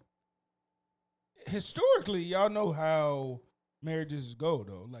 historically, y'all know how marriages go,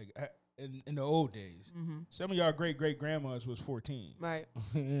 though. Like in the old days, Mm-hmm. some of y'all great grandmas was 14. Right.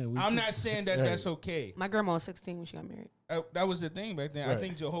 Yeah, we I'm took- not saying that Right. that's okay. My grandma was 16 when she got married. That was the thing back then. I Right.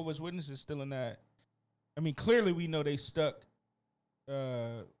 think Jehovah's Witnesses still in that. I mean, clearly we know they stuck,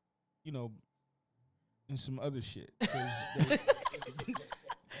 in some other shit. 'Cause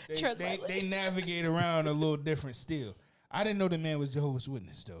Tread they lightly. navigate around a little different still. I didn't know the man was Jehovah's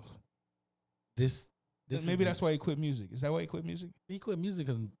Witness though. This Maybe that's why he quit music. Is that why he quit music? he quit music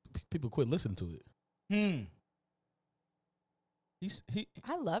because people quit listening to it. He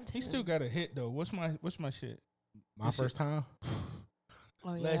I loved him. he still got a hit though. What's my shit? My This first time,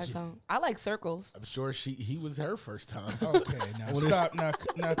 Oh yeah, that Legend. song. I like Circles. I'm sure he was her first time. Okay, now stop.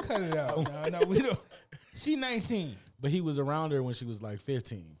 Now cut it out. Now we don't. She 19. But he was around her when she was like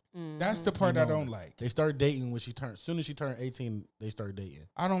 15. That's the part I don't like. They start dating when she turned. As soon as she turned 18, they start dating.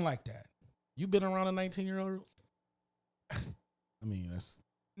 I don't like that. You been around a 19-year-old? I mean, that's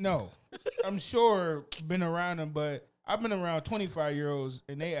No, I'm sure been around them, but I've been around 25-year-olds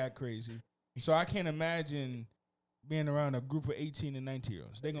and they act crazy. So I can't imagine being around a group of 18 and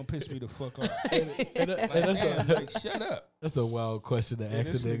 19-year-olds. They gonna piss me the fuck off. Like, shut up. that's a wild question to ask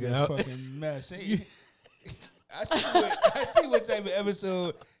a This nigga. nigga fucking mess. Hey, I see what type of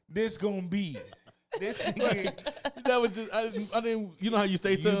episode this gonna be. This nigga, That was just I didn't. You know how you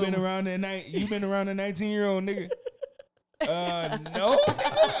say you something. been around You been around a 19-year-old nigga? No.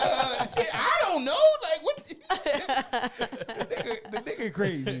 Nigga. Shit, I don't know. Like what? The nigga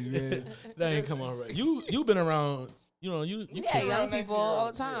crazy, man. That ain't come on right. You been around. You know you. Yeah, can't- young people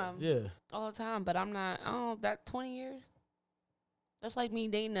all the time. Yeah. All the time. But I'm not. Oh, that 20 years. That's like me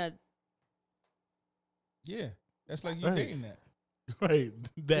dating a. Yeah, that's like you Right. dating that. Right.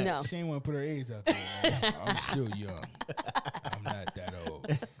 That. No. She ain't want to put her age out there. Man. I'm still young. I'm not that old.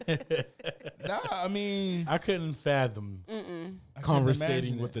 Nah, I mean, I couldn't fathom I couldn't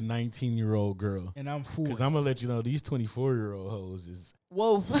conversating imagine with it. a 19-year-old girl. And I'm 40. Because I'm gonna let you know these 24-year-old hoes is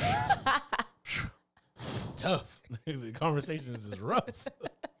Whoa. it's tough. The conversations is rough.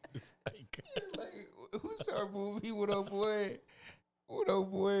 It's like, Like, who's our movie with old boy?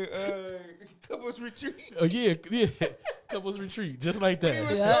 Couples Retreat. oh yeah. Couples retreat, just like He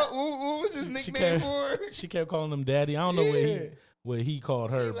was that. called, what was his She nickname can't- for? She kept calling him daddy. I don't know what he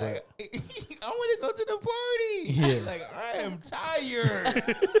called her, She but like, I want to go to the party. Yeah. Like, I am tired.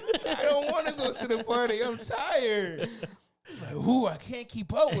 I don't want to go to the party. I'm tired. Like, ooh, I can't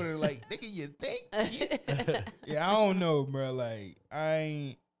keep up with her. Like, nigga, you think? Yeah, I don't know, bro. Like,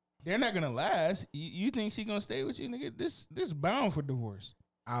 they're not gonna last. You think she gonna stay with you, nigga? This bound for divorce.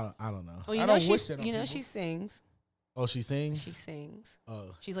 I don't know. Well, you I know don't wish she's, that on you know people. she sings. Oh, she sings. She sings. Oh,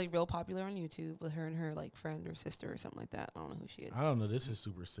 She's like real popular on YouTube with her and her like friend or sister or something like that. I don't know who she is. I don't know. This is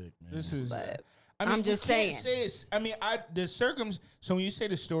super sick, man. This is. But I mean, I'm just you can't saying. Say it's, I mean, So when you say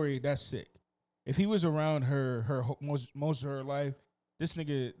the story, that's sick. If he was around her most of her life, this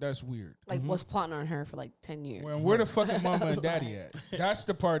nigga, that's weird. like was plotting on her for like 10 years. When where the fucking mama and daddy at? That's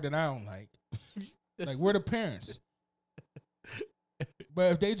the part that I don't like. Like, where the parents?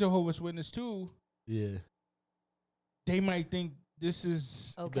 But if they Jehovah's Witness too, Yeah. they might think this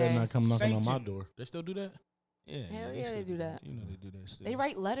is You Okay. better not come knocking on my Sanctioned. door. They still do that? yeah. Hell yeah, still they do that. You know they do that still. They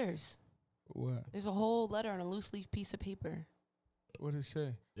write letters. What? There's a whole letter on a loose leaf piece of paper. What did it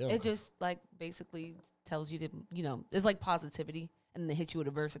say? Yeah. It just like basically tells you to, you know, it's like positivity, and then they hit you with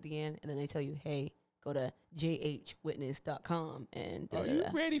a verse at the end, and then they tell you, hey, go to jhwitness.com and Are you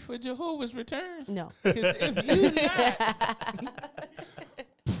ready for Jehovah's return? no. Because if you not,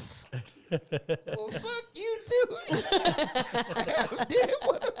 well, fuck you too.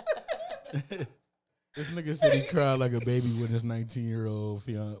 This nigga said he cried like a baby when his 19-year-old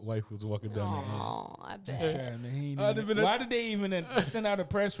wife was walking down the aisle. Oh, I That's bet. sad, man. He ain't I'd even- have been why did they even send out a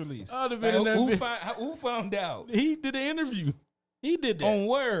press release? I'd have been in that who, bitch. who found out? He did an interview. He did that. On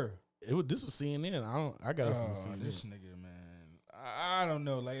where? This was CNN. I got it from Oh, CNN. this nigga, man. I don't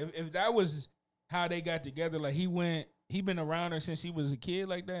know. Like, if that was how they got together, like he been around her since he was a kid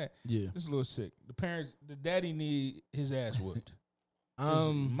like that. Yeah. It's a little sick. The daddy need his ass whooped.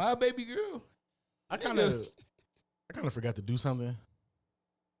 My My baby girl. I kind of forgot to do something.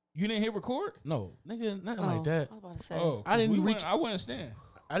 You didn't hit record? No, nigga, nothing Oh, like that. I was about to say. Oh, I didn't reach- I wouldn't stand.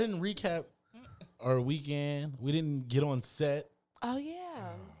 I didn't recap our weekend. We didn't get on set. Oh yeah.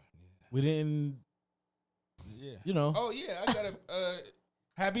 We didn't, Yeah. you know, Oh yeah, I got a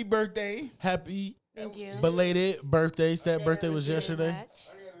happy birthday. happy Thank you. belated birthday. Sad birthday was Very yesterday. much.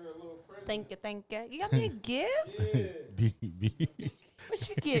 Thank you, thank you. You got me a gift? What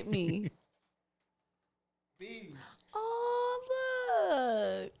you get me? Oh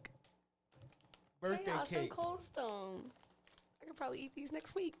look. Birthday Hey, Austin cake. Cold Stone. I could probably eat these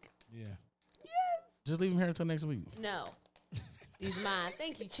next week. Yeah. Just leave him here until next week. No. These mine.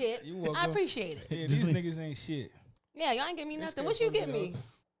 Thank you, Chip. You welcome. I appreciate it. Yeah, Just these leave- niggas ain't shit. Yeah, y'all ain't give me This nothing. guy What you fucked get it me?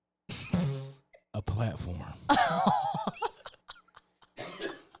 A platform.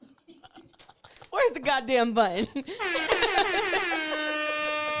 Where's the goddamn button?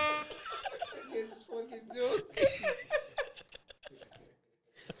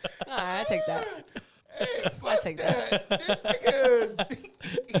 All right, I take that. I take that. This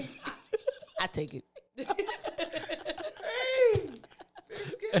nigga. I take it. Hey,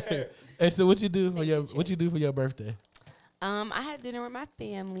 this guy. Hey, so what you do for your birthday? I had dinner with my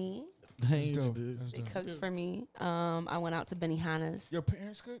family. That's dope. dude. That's They dope. cooked for me. I went out to Benihana's. Your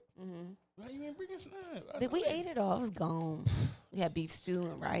parents cook? hmm Why you ain't bringing some? We ate it all. It was gone. We had beef stew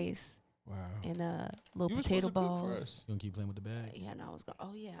and rice Wow. and little You was potato supposed to cook for balls. us. You gonna keep playing with the bag? Yeah, no, I was going.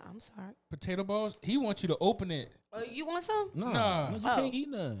 Oh yeah, I'm sorry. Potato balls? He wants you to open it. Oh, you want some? No, Nah. you Oh. can't eat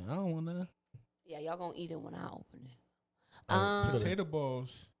none. I don't want none. Yeah, y'all gonna eat it when I open it. Alright, put it- Potato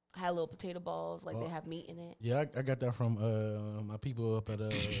balls. I had little potato balls, like Oh. they have meat in it. Yeah, I got that from my people up at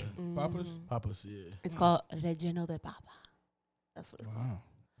Papa's? Mhm. Papa's. Yeah. It's called relleno de papa. That's what it's called. Wow.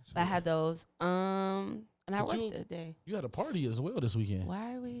 But I had those. And I But worked you- that day. You had a party as well this weekend.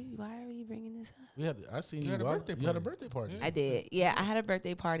 Why are we bringing this up? We had. I seen You you. had a out- birthday You had a party. birthday party. Yeah. I did. Yeah, I had a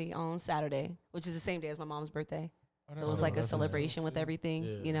birthday party on Saturday, which is the same day as my mom's birthday. Oh, So that's it was Oh, like a that's nice. celebration with Yeah. everything,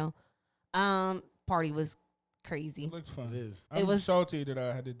 Yeah. you know. Party was crazy. It looks It fun. is. I'm was- salty that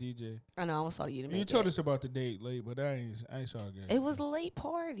I had to DJ. I know I was sorry you to You make told it. us about the date late, but I ain't saw it. It was a late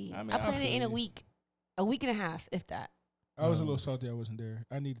party. I mean, I I planned it feel in a you. week and a half, if that. I was a little salty I wasn't there.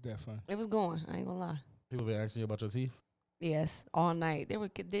 I needed that fun. It was going. I ain't gonna lie. People been asking you about your teeth. Yes, all night. They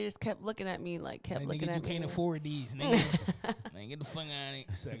just kept looking at me, like kept looking at me. afford these. Nigga, get the fuck out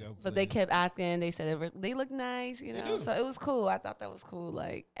of it. But they kept asking. They said they look nice, you They know. do. So it was cool. I thought that was cool.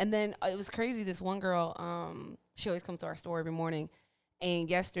 Like, and then it was crazy. This one girl, she always comes to our store every morning. And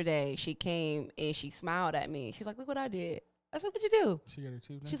yesterday she came and she smiled at me. She's like, "Look what I did." I said, "What'd you do?" She got her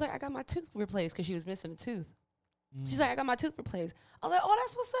tooth. She's like, "I got my tooth replaced because she was missing a tooth." Mm. She's like, "I got my tooth replaced." I was like, "Oh,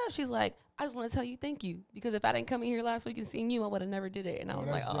 that's what's up." She's like, "I just want to tell you thank you because if I didn't come in here last week and seen you, I would have never did it." And I Oh, was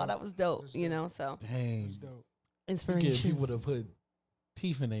like, that's "Oh, dope. that was dope," That's you dope. know. So Dang. That's dope. You get inspiration. people to put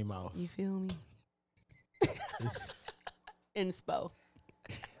teeth in their mouth. You feel me? Inspo.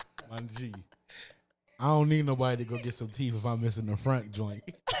 My G. I don't need nobody to go get some teeth if I'm missing the front joint.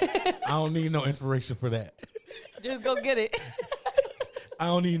 I don't need no inspiration for that. Just go get it. I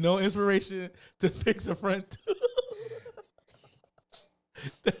don't need no inspiration to fix a front tooth.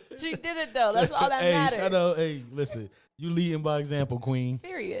 She did it though. That's all that hey, matters. shut up. Hey, listen. You leading by example, queen.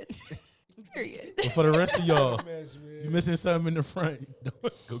 Period. Period. But for the rest of y'all, Mess, man. you missing something in the front.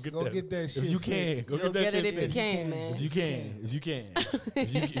 Go get Go that. get that shit If you fixed. can, go Go get that get shit it if you fixed. can, man. If you can, if you can,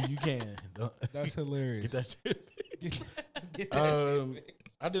 if you can, That's hilarious. get that shit. Get that shit.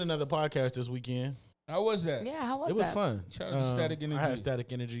 I did another podcast this weekend. How was that? Yeah, how was It was that? fun. Shout out to Static I Energy. had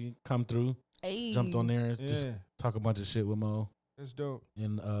Static Energy come through, Hey. jumped on there, and Yeah, just talk a bunch of shit with Mo that's dope.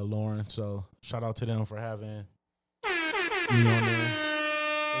 and Lauren. So shout out to them for having me on there.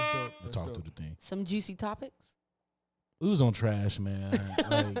 That's dope. We That's talked dope. through the thing. Some juicy topics. We was on trash, man.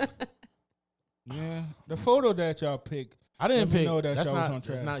 Like, Yeah, the photo that y'all picked, I didn't Let me pick. know that That's y'all was not. on That's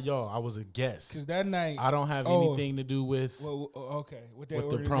trash. not y'all. I was a guest. cause that night, I don't have Oh. anything to do with okay, with that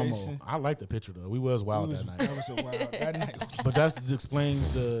the promo. organization, I like the picture though. We was wild it was- that That night, was a wild. That night, but that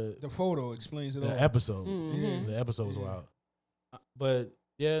explains the photo explains it all. episode. Mhm. The episode was Yeah. wild. But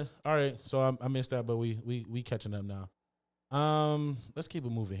yeah, all right. So I missed that, but we catching up now. Let's keep it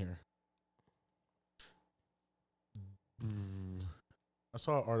moving here. I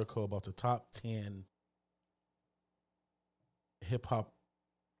saw an article about the top 10 hip hop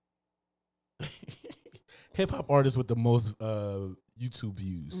artists with the most YouTube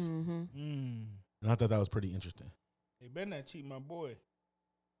views, Mm-hmm. Mm. and I thought that was pretty interesting. They better not cheat my boy.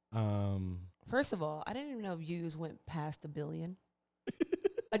 First of all, I didn't even know views went past 1 billion.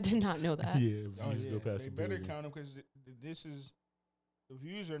 I did not know that. yeah, Oh views yeah, go past they a better billion. count them because this is the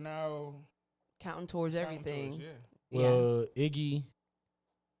views are now Counting towards counting everything. towards, yeah. Well, Iggy,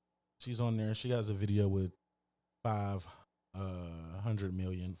 she's on there. She has a video with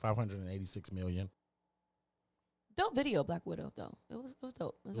 586 million. Dope video, Black Widow, though. It was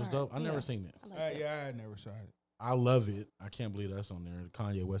dope. It was alright. dope. I Yeah, never seen it. I liked it. Yeah, I never saw it. I love it. I can't believe that's on there.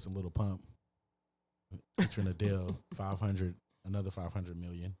 Kanye West and Little Pump featuring Adele. 500, another 500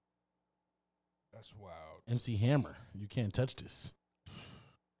 million. That's wild. MC Hammer, you can't touch this.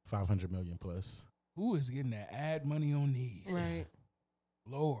 500 million plus. Who is getting that ad money on these? Right.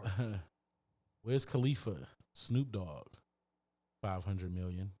 Lord. Where's Khalifa? Snoop Dogg, 500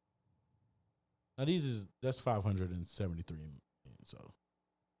 million. Now that's 573 million. So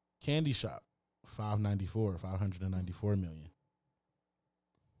Candy Shop, 594 million.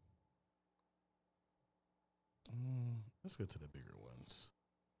 Let's get to the bigger ones.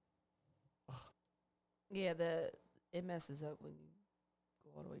 Yeah, it messes up when you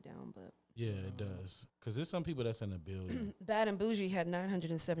go all the way down, but Yeah, it does. Because there's some people that's in a billion. Bad and Bougie had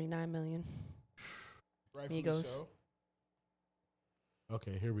 979 million. Rightfully Migos. so.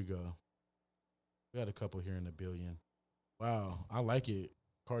 Okay, here we go. We got a couple here in the billion. Wow, I like it.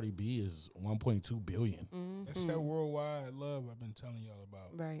 Cardi B is 1.2 billion. That's that worldwide love I've been telling y'all about.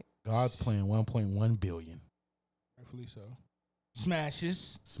 Right. God's playing 1.1 billion. Rightfully so.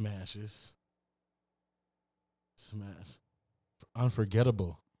 Smashes. Smashes. Smash.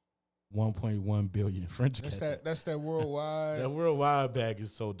 Unforgettable. 1.1 billion. French cat. That's that worldwide. That worldwide bag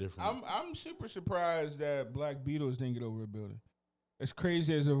is so different. I'm super surprised that Black Beatles didn't get over a building. As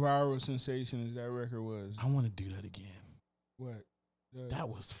crazy as a viral sensation as that record was. I want to do that again. What? That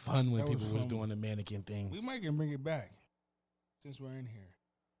was fun when that was people was fun. doing the mannequin things. We might can bring it back since we're in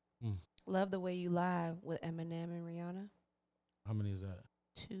here. Love the Way You Lie with Eminem and Rihanna. How many is that?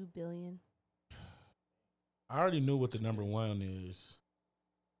 2 billion. I already knew what the number one is.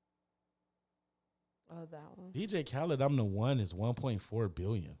 Oh, that one. DJ Khaled, I'm the One is 1.4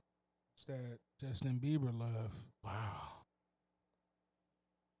 billion. It's that Justin Bieber love. Wow.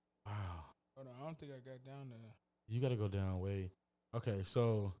 Wow. Hold on, I don't think I got down there. You got to go down way. Okay,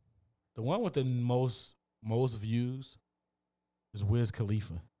 so the one with the most views is Wiz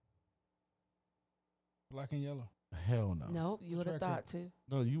Khalifa. Black and Yellow. Hell no. Nope, you would have record? thought too.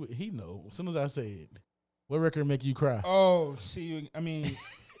 No, he know. As soon as I say it, what record make you cry? Oh, see you. I mean,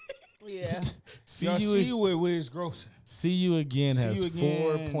 Yeah. See y'all you. see you with Wiz Grosser. See You Again See has You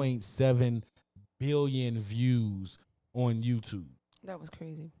Again. 4.7 billion views on YouTube. That was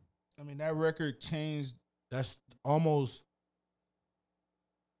crazy. I mean, that record changed. That's almost.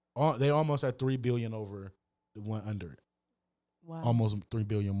 They almost at 3 billion over the one under it. Wow. Almost 3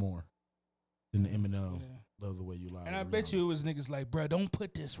 billion more than the Eminem. Yeah. Love the Way You Lie. And I with bet Rihanna. you it was niggas like, bruh, don't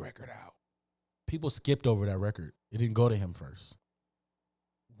put this record out. People skipped over that record. It didn't go to him first.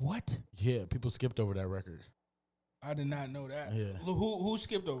 What? Yeah, people skipped over that record. I did not know that. Yeah. Who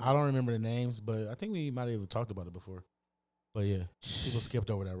skipped over? I don't remember the names, but I think we might have even talked about it before. But yeah, people skipped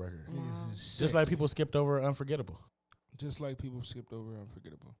over that record. Niggas is Just sick. like people skipped over Unforgettable. Just like people skipped over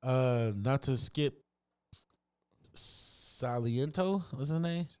Unforgettable. Not to skip Saliento, what's his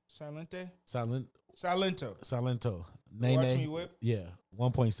name? Silente? Salento. Watch Nene. Me Whip. Yeah,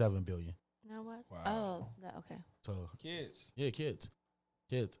 1.7 billion. You know what? Wow. Oh, that, okay. So Kids. yeah, kids.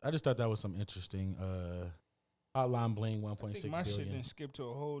 I just thought that was some interesting. Hotline Bling, I 1.6 think my shit billion. didn't skip to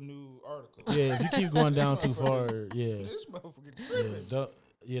a whole new article. Yeah, if you keep going down too far, yeah, This motherfucker yeah,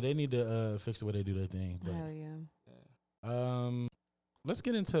 tripping. they need to fix the way they do their thing. Hell yeah. But let's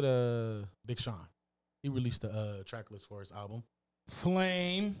get into the Big Sean. He released the track list for his album.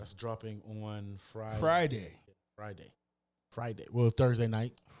 Flame. That's dropping on Friday. Friday. Well, Thursday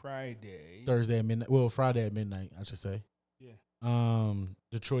night. Friday. Thursday at midnight. Well, Friday at midnight, I should say. Yeah.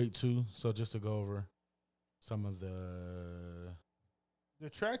 Detroit too. So just to go over some of the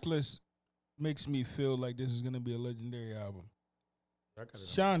track list makes me feel like this is gonna be a legendary album. I got it on.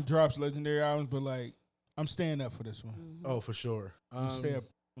 Sean drops legendary albums, but like I'm staying up for this one. Mhm. Oh, for sure. I'm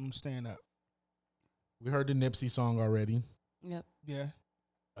staying up. We heard the Nipsey song already. Yep. Yeah.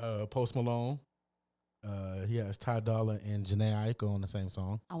 Post Malone. He has Ty Dolla and Janae Aiko on the same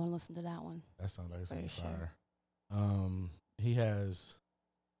song. I want to listen to that one. That sounds like it's gonna be For sure. fire. He has.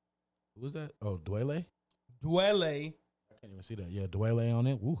 Who was that? Oh, Dwele. Dwele, I can't even see that. Yeah, Dwele on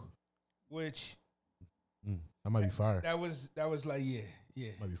it. Woo. which That might be fire. that was like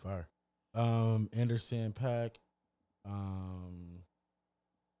yeah. Might be fire. Anderson .Paak.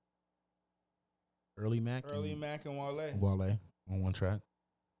 Early Mac. Early and Mac and Wale. Wale on one track.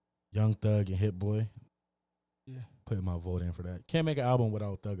 Young Thug and Hit Boy. Yeah. Putting my vote in for that. Can't make an album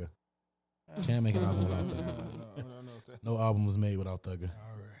without Thugger. Can't make an album without Thugger. No album was made without Thugger.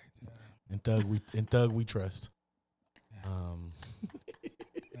 All right. And Thug we trust.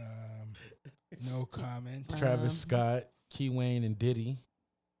 No comment. Travis Scott, Key Wayne, and Diddy.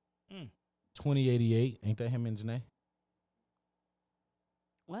 2088. Ain't that him and Janae?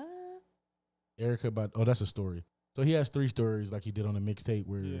 What? Erica Badu. Oh, that's a story. So he has 3 stories like he did on the mixtape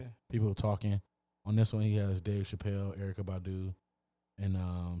where people are talking. On this one, he has Dave Chappelle, Erica Badu,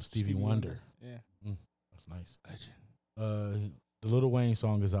 and Stevie Wonder. Yeah. That's nice. Legend. The Lil Wayne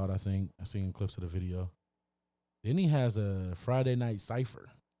song is out, I think. I've seen clips of the video. Then he has a Friday Night Cypher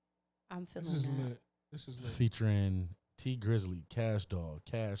I'm feeling This is that. lit. This is lit. featuring T Grizzly, Cash Dog,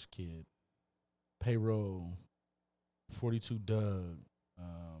 Cash Kid, Payroll, 42 Doug,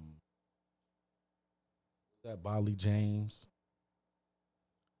 that Bolly James,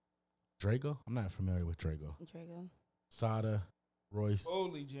 Drago. I'm not familiar with Drago. Drago. Sada, Royce,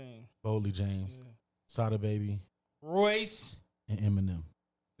 Holy Jane. Boldy James, Yeah. Sada Baby, Royce. and Eminem.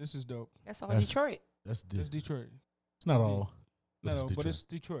 This is dope. That's all That's- Detroit. That's It's Detroit. it's not all. No, It's but Detroit. it's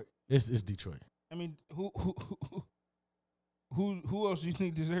Detroit. It's Detroit. I mean, who else do you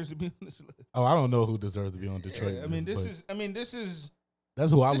think deserves to be on this list? Oh, I don't know who deserves to be on Detroit. Yeah, I mean, list, this is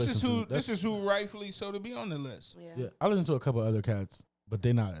That's who I This listen is to. who this is who rightfully so to be on the list. Yeah, I listen to a couple other cats, but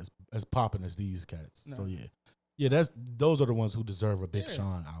they're not as popping as these cats. No. So yeah, those are the ones who deserve a Big Yeah.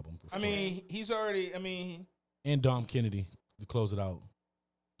 Sean album. I mean, he's already. I mean, and Dom Kennedy to close it out.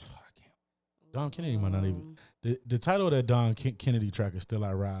 Dom Kennedy might not even. The title of that Dom Kennedy track is "Still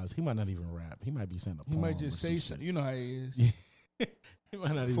I Rise." He might not even rap. He might be saying a he poem. might just or say some something. You know how he is. shit. He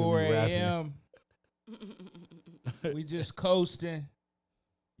might not even 4 be rapping. a.m. We just coasting.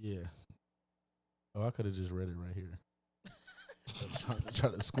 Yeah. Oh, I could have just read it right here. I'm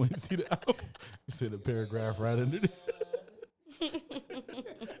trying to squint see the album. You see the paragraph right under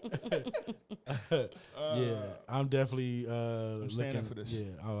yeah, I'm definitely standing for this.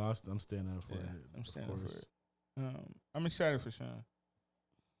 Yeah, I'm standing up for it. I'm standing for it. I'm excited for Sean.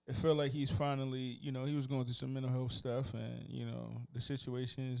 It felt like he's finally, he was going through some mental health stuff, and the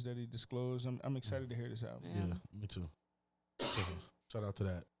situations that he disclosed. I'm excited to hear this album. Yeah, me too. Shout out to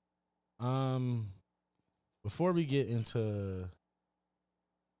that. Before we get into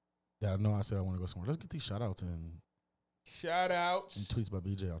that, I know I said I want to go somewhere. Let's get these shout outs and tweets by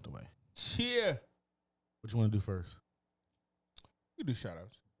BJ out the way. Yeah. What you want to do first? You do shout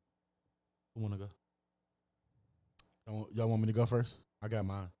outs. Who want to go? Y'all want me to go first? I got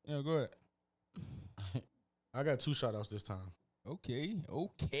mine. Yeah, go ahead. I got 2 shout outs this time. Okay.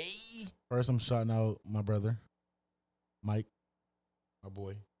 First, I'm shouting out my brother, Mike, my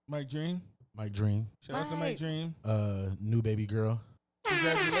boy, Mike Dream. Mike Dream. Shout out to Mike Dream. New baby girl.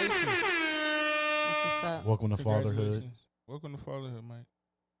 Congratulations. That's what's up. Welcome to fatherhood. Congratulations. Welcome to fatherhood, Mike.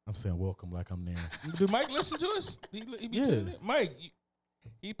 I'm saying welcome like I'm there. Do Mike listen to us? He be Yeah. tuning in? Mike,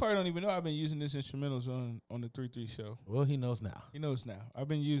 he probably don't even know I've been using this instrumentals on the 3-3 show. Well, he knows now. He knows now. I've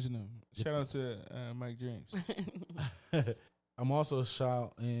been using them. Shout out to Mike Dreams. I'm also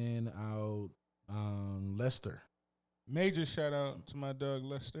shouting out Lester. Major shout out to my dog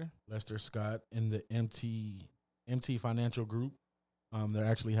Lester. Lester Scott in the MT Financial Group. They're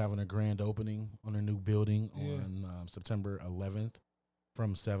actually having a grand opening on a new building on September 11th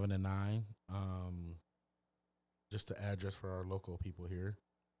from 7 to 9. Just the address for our local people here,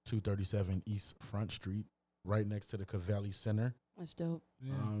 237 East Front Street, right next to the Cavelli Center. That's dope.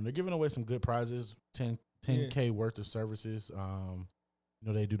 Yeah. They're giving away some good prizes, 10K worth of services.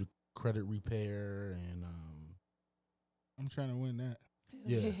 They do the credit repair and I'm trying to win that.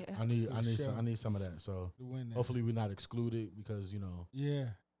 yeah, I need sure. I need some of that. So To win that. hopefully we're not excluded because Yeah,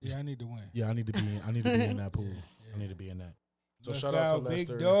 I need to win. yeah, I need to be in that pool. I need to be in that. So Let's shout out to go,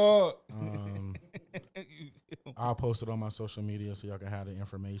 Lester. Big dog. I'll post it on my social media so y'all can have the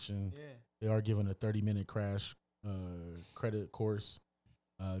information. Yeah. They are giving a 30-minute crash credit course,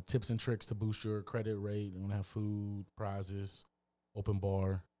 tips and tricks to boost your credit rate. They're gonna have food, prizes, open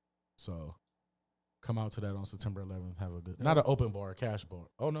bar. So come out to that on September 11th. Have a good, not an open bar, a cash bar.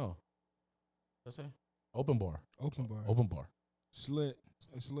 Oh no, what's that? Open bar. Open bar. Open bar. It's lit.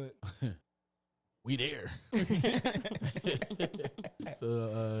 It's lit. We there.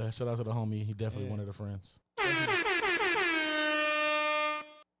 So shout out to the homie. He definitely one of the friends. She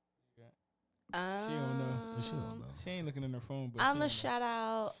don't know. She don't know. She ain't looking in her phone. But I'm she a know. shout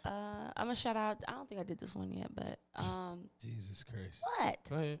out. I'm a shout out. I don't think I did this one yet, but Jesus Christ. what?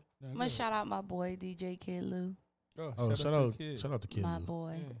 Go ahead. No, I'm go gonna ahead. shout out my boy DJ Kid Lou. Oh, shout out to to Kid My Lou.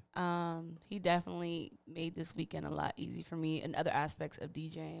 boy. He definitely made this weekend a lot easy for me in other aspects of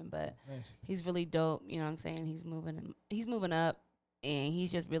DJing, but Nice. he's really dope. You know what I'm saying? He's moving up, and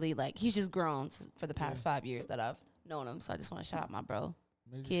he's just really he's just grown for the past 5 years that I've known him. So I just want to shout out my bro.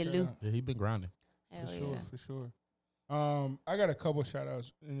 Major Kid shout Lou. out. Yeah, he been grinding. Hell For yeah. sure, for sure. I got a couple shout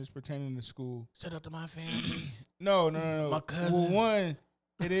outs, and it's pertaining to school. Shout out to my family. No. My cousin. Well, one,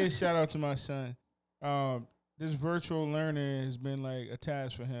 it is shout out to my son. This virtual learning has been like a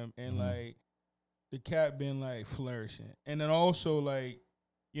task for him, and like the cat been like flourishing. And then also like,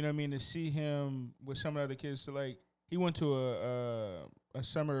 you know what I mean, to see him with some of the other kids. So like he went to a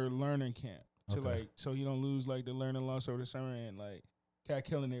summer learning camp to like so he don't lose like the learning loss over the summer, and like cat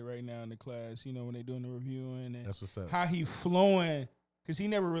killing it right now in the class. You know when they doing the reviewing and That's what's up. how he flowing. Cause he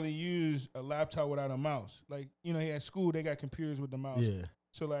never really used a laptop without a mouse. Like, he at school, they got computers with the mouse. Yeah.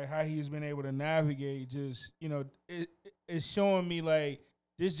 So, like, how he's been able to navigate just, it's showing me, like,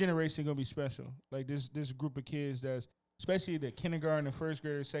 this generation going to be special. Like, this group of kids that's, especially the kindergarten and first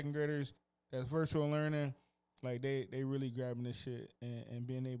graders, second graders, that's virtual learning, like, they really grabbing this shit and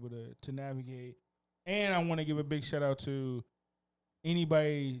being able to navigate. And I want to give a big shout out to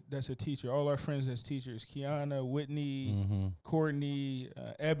anybody that's a teacher, all our friends that's teachers, Kiana, Whitney, Courtney,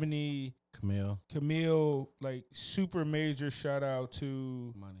 Ebony, Camille. Camille, like super major shout out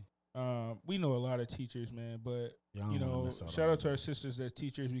to We know a lot of teachers, man, but Yeah, I don't you wanna know, miss out shout on out to our sisters that's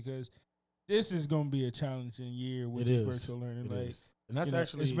teachers because this is gonna be a challenging year with It is. virtual learning. It Like, is. And that's you know,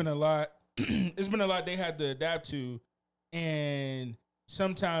 actually it's been a lot. It's been a lot they had to adapt to, and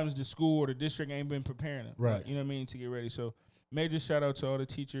sometimes the school or the district ain't been preparing them. Right. Like, you know what I mean, to get ready. So major shout out to all the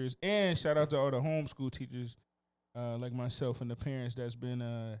teachers and shout out to all the homeschool teachers, like myself and the parents that's been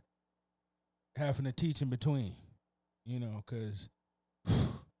having to teach in between. You know, because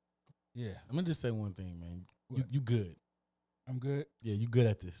yeah, I'm gonna just say one thing, man. What? You good. I'm good. Yeah, you good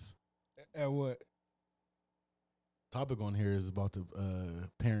at this. At what? Topic on here is about the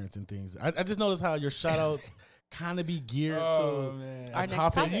parents and things. I just noticed how your shout outs kind of be geared Oh to man. a Our next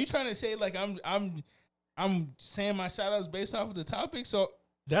topic. topic. You trying to say like I'm saying my shout outs based off of the topic, so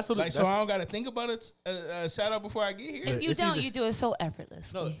That's what. like That's, so I don't got to think about a shout out before I get here. Yeah. If you It's don't, either- you do it so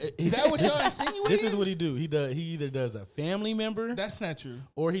effortlessly. no, Is that what y'all insinuating? This is what he do. He either does a family member That's not true.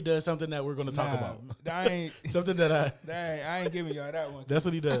 or he does something that we're going to talk Nah, about. I ain't. Something that I ain't giving y'all that one. that's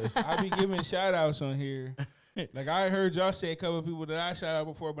what he does. I be giving shout outs on here. Like I heard y'all say a couple of people that I shout out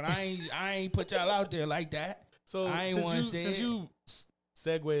before, but I ain't put y'all out there like that. So I ain't wanna say since it. you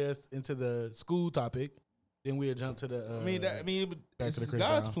segue us into the school topic, then we'll jump to the. Back to the it's Chris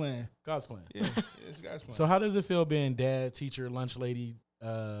God's Brown. plan. God's plan. Yeah, it's God's plan. So how does it feel being dad, teacher, lunch lady,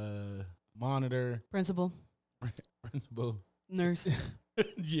 monitor, Principal, principal? nurse,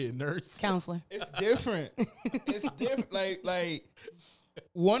 Yeah, nurse. counselor. It's different. It's different. Like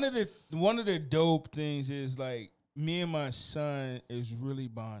one of the dope things is like me and my son is really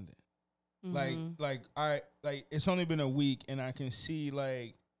bonding. Mhm. Like it's only been a week and I can see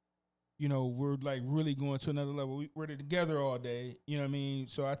like, you know, we're like really going to another level. We're together all day. You know what I mean?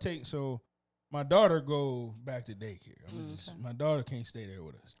 So my daughter go back to daycare. Okay. My daughter can't stay there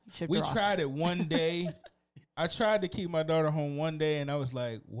with us. You should We draw. tried it one day. I tried to keep my daughter home one day, and I was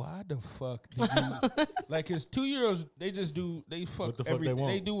like, "Why the fuck did you?" Like, his 2-year-olds, they just do they fuck What the fuck they everything.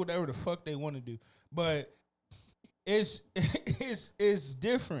 want. They do whatever the fuck they want to do. But it's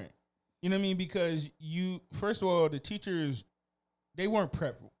different. You know what I mean? Because you first of all, the teachers they weren't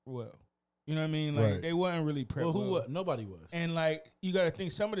prepped well. You know what I mean? Like Right. they wasn't really prepped Well, who? well. What? Nobody was. And like you got to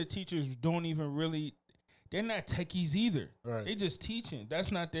think, some of the teachers don't even really. They're not techies either. Right. They just teaching. That's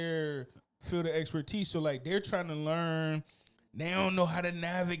not their field of expertise. So like they're trying to learn. They don't know how to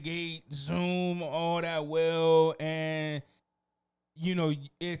navigate Zoom all that well, and you know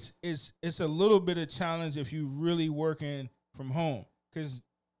it's a little bit of challenge if you really working from home because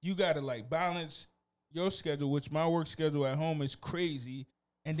you got to like balance your schedule, which my work schedule at home is crazy,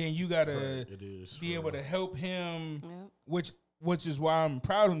 and then you got to Right, it is be for able to real. help him Yep. which is why I'm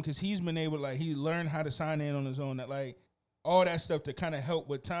proud of him because he's been able to like he learned how to sign in on his own, that like all that stuff to kind of help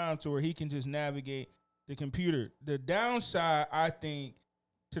with time to where he can just navigate the computer. The downside I think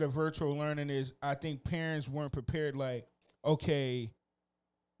to the virtual learning is I think parents weren't prepared. Like, okay,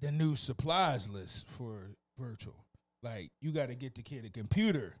 the new supplies list for virtual, like you got to get the kid a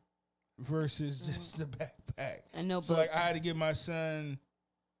computer versus just a backpack. And no So book. like I had to get my son,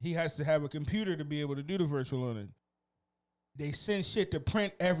 he has to have a computer to be able to do the virtual learning. They send shit to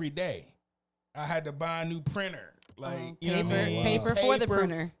print every day. I had to buy a new printer. Like you know what I mean? paper for the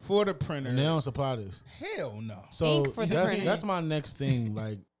printer. For the printer. And they don't supply this. Hell no. So Ink for the printer. that's my next thing.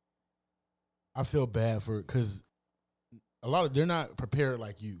 Like, I feel bad for because a lot of they're not prepared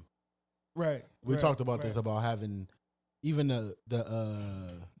like you. Right. We right, talked about this right. about having even the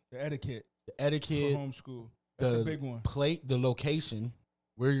The etiquette for etiquette, homeschool. That's the a big one. plate, the location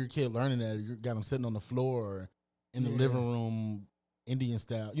where your kid learning at. You got them sitting on the floor or in the Yeah. living room, Indian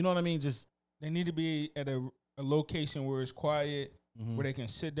style. You know what I mean? Just They need to be at a location where it's quiet, mhm. where they can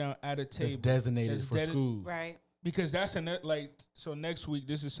sit down at a It's table. designated That's for dedi- school. Right. Because that's like so next week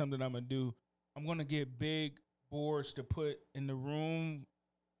this is something I'm gonna do. I'm gonna get big boards to put in the room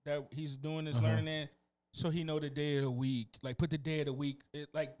that he's doing this Uh-huh. learning in, so he know the day of the week. Like put the day of the week,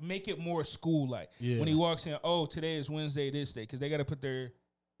 like make it more school like. Yeah. When he walks in, oh today is Wednesday this day, because they got to put the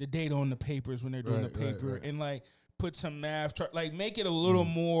date on the papers when they're doing Right, the right, paper, right. and like put some math chart, like make it a little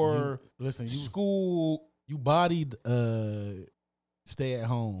more Listen, school. you bodied stay at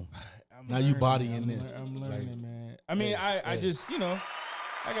home. I'm Now you learning, bodying I'm this. I'm Like, learning, man. I mean, hey, I hey. just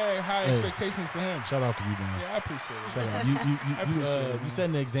I got high Hey. expectations for him. Shout out to you, man. Yeah, I appreciate it. Shout out. I appreciate it, You man.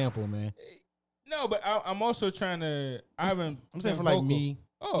 setting the example, man. No, but I'm also trying to. I haven't. I'm saying been for like vocal. me,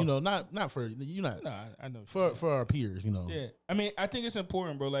 Oh, you know, not for you, not No, I know. what you're for our peers, you know. saying. Yeah, I mean, I think it's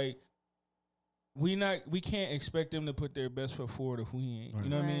important, bro. Like, we can't expect them to put their best foot forward if we ain't. Right. You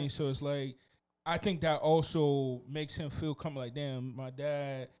know what I mean? Right. So it's like, I think that also makes him feel like, damn, my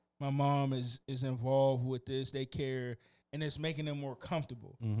dad, my mom is involved with this. They care. and it's making them more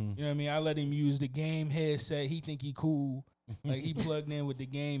comfortable. Mm-hmm. You know what I mean? I let him use the game headset. He think he cool. Like he plugged in with the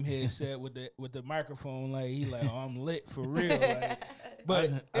game headset with the microphone. Like he like, oh, I'm lit for real. Like, but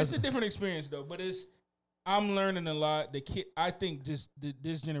it's a different experience though. But I'm learning a lot. I think just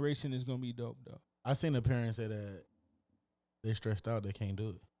this generation is gonna be dope though. I seen the parents say that they stressed out. They can't do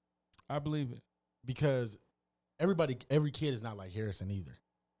it I believe it. because every kid is not like Harrison either.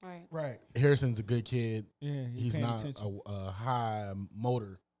 Right. Right. Harrison's a good kid. Yeah. He's paying not attention. a high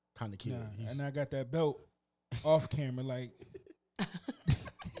motor kind of kid. Nah, He's and I got that belt off camera. Like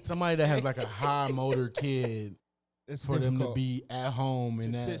somebody that has like a high motor kid it's for them to difficult. be at home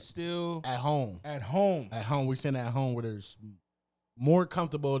and To that sit still at home. at home. At home, we're sitting at home where there's more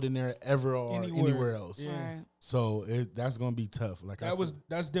comfortable than there ever are anywhere else. Yeah. Right. So that's gonna be tough. Like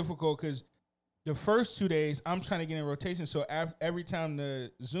That's difficult because the first 2 days I'm trying to get in rotation. So every time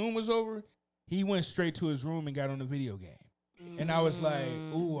the Zoom was over, he went straight to his room and got on the video game. And I was like,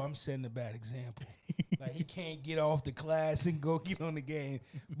 ooh, I'm setting a bad example. Like he can't get off the class and go get on the game.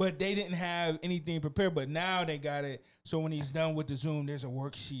 But they didn't have anything prepared. But now they got it. So when he's done with the Zoom, there's a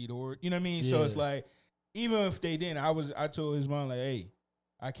worksheet or you know what I mean? So Yeah. it's like, even if they didn't, I told his mom like, hey,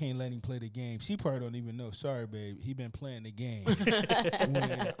 I can't let him play the game. She probably don't even know. Sorry, babe. He been playing the game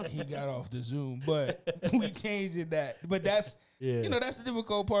when he got off the Zoom. But we changed it that. But that's yeah. that's the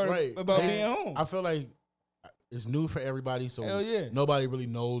difficult part Right. about And being home. I feel like it's new for everybody, so Hell yeah. nobody really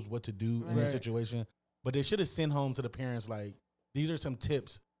knows what to do in this Right. situation. But they should have sent home to the parents like, these are some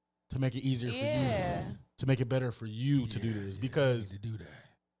tips to make it easier for Yeah. you, to make it better for you to do this. Because to do that.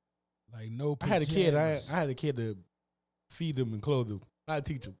 Like no I had a kid, I pajamas. had a kid to feed them and clothe them. I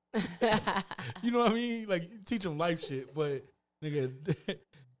teach them. You know what I mean? Like teach them life shit, but nigga,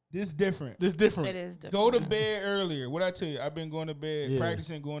 This different. this different. It is different. Go to bed earlier. What I tell you, I've been going to bed, Yeah.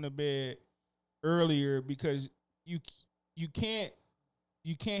 practicing going to bed earlier because you can't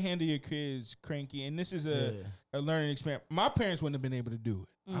handle your kids cranky, and this is a learning experience. My parents wouldn't have been able to do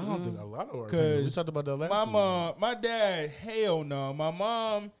it. I don't think a lot of our 'Cause we talked about that last My week. mom, my dad, hell no. My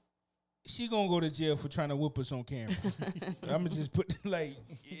mom, she gonna go to jail for trying to whoop us on camera. I'm gonna just put like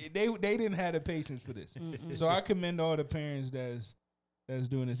they didn't have the patience for this. So I commend all the parents that's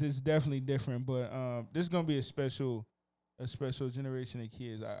doing this. It's definitely different, but this is gonna be a special generation of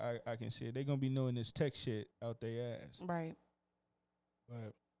kids. I can see it. They're gonna be knowing this tech shit out their ass. Right.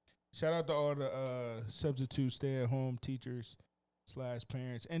 But shout out to all the substitute stay-at-home teachers /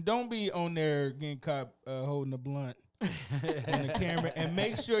 parents, and don't be on there getting caught holding a blunt on the camera. And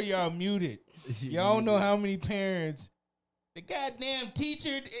make sure y'all muted. Y'all don't know how many parents. The goddamn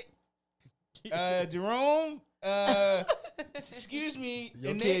teacher, Jerome. Excuse me.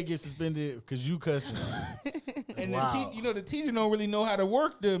 Your and kid gets suspended because you cussing. and Wow. the teacher don't really know how to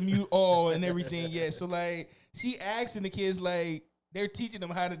work the mute all and everything yet. So like she asking the kids like they're teaching them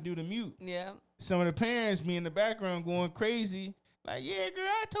how to do the mute. Yeah. Some of the parents be in the background going crazy. Like, yeah, girl,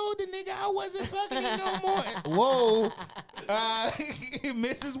 I told the nigga I wasn't fucking him no more. Whoa.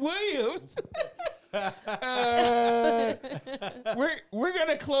 Mrs. Williams. We're going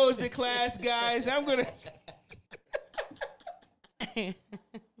to close the class, guys. I'm going to...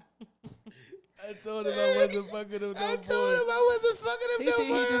 I told him I wasn't fucking him no more. I told him I wasn't fucking him no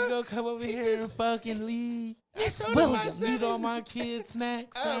more. He just gonna come over here and fucking leave. Miss Williams. Eat all my kids'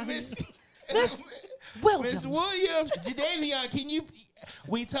 snacks. Miss Williams. Williams. Jadavion, can you...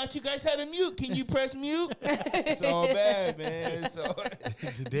 We taught you guys how to mute. Can you press mute? It's all bad, man. It's all...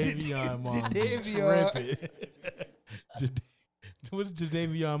 Jadavion mom. Jadavion. Tripping. What's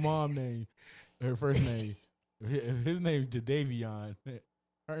Jadavion mom name? Her first name. If his name's Jadavion.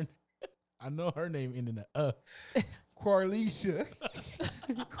 I know her name ending in Carlisha.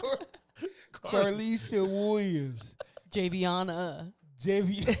 Carlisha Williams. Javiana.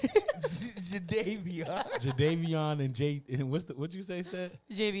 Jadavion. Jadavion and J. And what you say, Stat?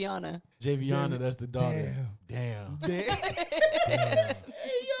 Javiana. Javiana, that's the daughter. Damn. Damn. Hey,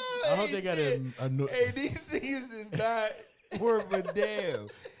 yo, I hope they got a Hey, these things is not worth a damn.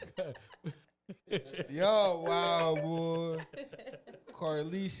 Yo, wow, boy.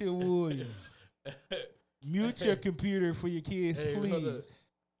 Carlisha Williams. Mute your computer for your kids, Hey, hold up. please.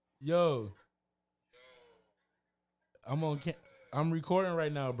 Yo. I'm recording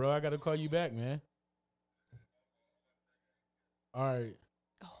right now, bro. I gotta call you back, man. All right.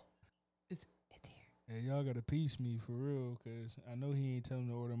 It's here. Hey, y'all gotta piece me for real, cause I know he ain't telling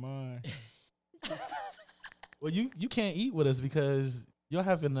me to order mine. Well, you can't eat with us because y'all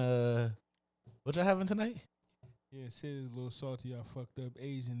having what y'all having tonight? Yeah, Sid is a little salty. I fucked up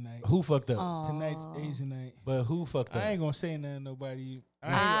Asian night. Who fucked up? Aw. Tonight's Asian night. But who fucked up? I ain't gonna say nothing to nobody.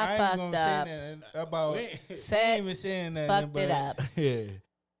 I ain't fucked gonna up. say nothing about. I ain't Set even saying nothing. fucked but it up. Yeah.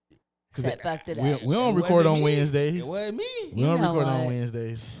 'Cause Set fucked it we up. don't It record wasn't on me. Wednesdays. It wasn't me. We don't You know record on what?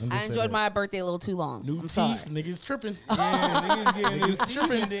 Wednesdays. I'm just I saying enjoyed that. my birthday a little too long. New I'm teeth. sorry. Niggas tripping. Yeah, niggas getting new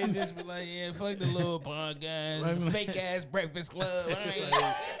teeth and then just be like, yeah, fuck the little podcast, Like- the fake ass Breakfast Club.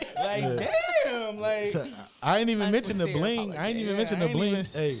 Yeah. Damn, like. I ain't even mention the Sincere bling. I ain't even Yeah, mention I the ain't bling. even-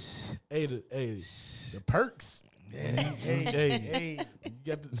 Hey, the perks. Hey,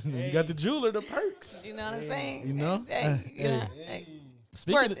 you got the jeweler, the perks. You know what I'm saying? You know? Hey, you know, Hey. hey,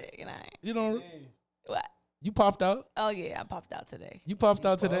 Speaking worth of, it, you know. you know, What? you popped out. Oh yeah, I popped out today. You popped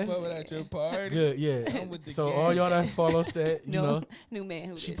out Pop today. up at your party. Good, yeah. I'm with the So gang. all y'all that follow said, you No, know, new man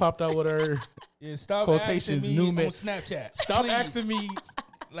who she this? popped out with her. Yeah, stop Quotations, asking me new on man. Snapchat. Stop Please. asking me,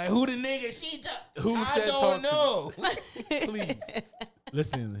 Like, who the nigga she Who I said don't talk to know. please.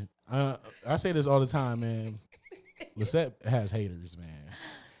 Listen, I say this all the time, man. Lisette has haters, man.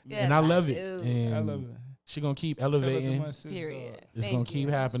 Yes, And I love do. it. And I love it. she gonna keep Shout out to elevating. my sister, Period. dog. It's Thank gonna keep you.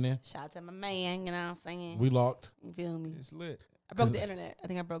 happening. Shout out to my man, you know what I'm saying? We locked. You feel me? It's lit. I broke 'cause the internet. I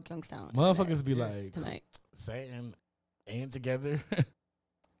think I broke Youngstown. Motherfuckers be like tonight. saying and together.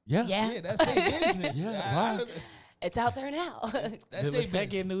 Yeah. Yeah. Yeah, that's their business. Yeah, I- why? It's out there now. that's Did their Lisette business.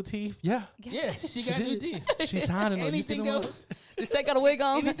 get new teeth? Yeah. Yeah, she She got new did. teeth. She's shining on you. See Anything them else? Just take got a wig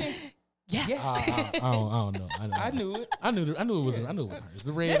on. Anything? Yeah. Yeah. I don't know. I knew it. I knew it was hers.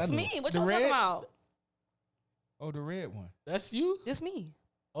 The red. I That's knew me. it. What The y'all talking red? about? Oh, the red one. That's you? That's me.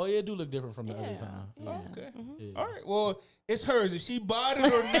 Oh yeah, it do look different from the other Yeah. time. Yeah. Oh, okay. Mhm. Yeah. All right. Well, it's hers. If she bought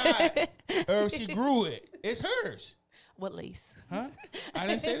it or not, or if she grew it, it's hers. What lace? Huh? I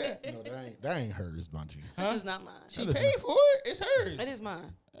didn't say that. No, that ain't hers, Bungie. Huh? This is not mine. She That is paid for it. It's hers. It is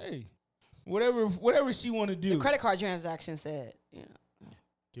mine. Hey, whatever she want to do. The credit card transaction said, yeah.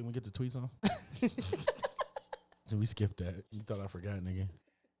 Can we get the tweets on? Can we skip that? You thought I forgot, nigga.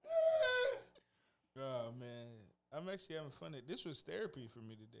 Oh man, I'm actually having fun. This was therapy for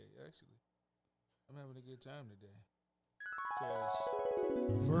me today. Actually, I'm having a good time today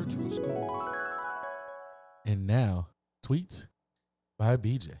because virtual school. And now, tweets by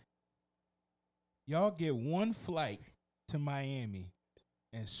BJ. Y'all get one flight to Miami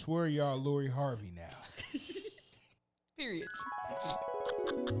and swear y'all Lori Harvey now. Period.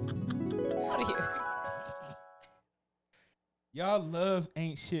 Out of here. Y'all love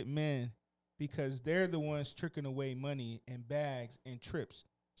ain't shit men because they're the ones tricking away money and bags and trips.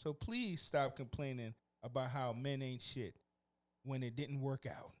 So please stop complaining about how men ain't shit when it didn't work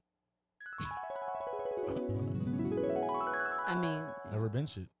out. I mean, Never been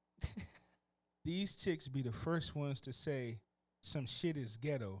shit. These chicks be the first ones to say some shit is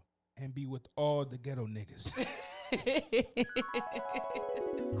ghetto and be with all the ghetto niggas.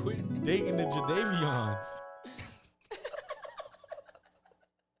 Quit dating the Jadavions.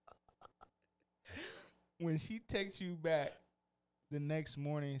 When she texts you back the next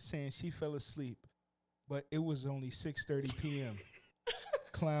morning saying she fell asleep, but it was only 6:30 p.m.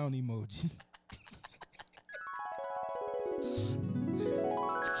 Clown emoji.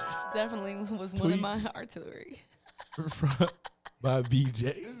 definitely was one of my Tweets. artillery. By BJ.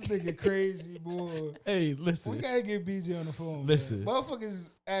 This nigga crazy, boy. Hey, We listen. gotta get BJ on the phone. Listen. man. Motherfuckers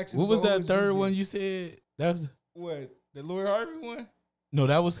asking. What was about that who's third BJ. one you said? That was What? The Lori Harvey one? no,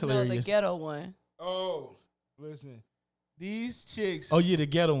 that was No, the hilarious. ghetto one. Oh, listen. These chicks Oh yeah, the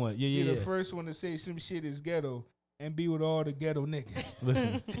ghetto one. Yeah, be yeah, the yeah. first one to say some shit is ghetto and be with all the ghetto niggas.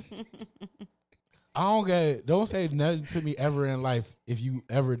 Listen, don't say nothing to me ever in life if you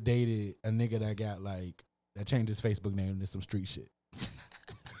ever dated a nigga that got like that changed his Facebook name to some street shit.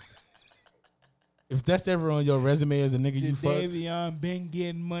 If that's ever on your resume as a nigga you fucked, Davion been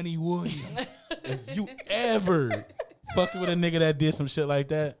getting money Williams. if you ever fucked with a nigga that did some shit like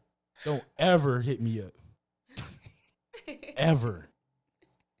that, don't ever hit me up. Ever.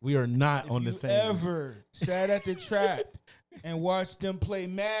 We are not on the If you same. ever sat at the trap and watched them play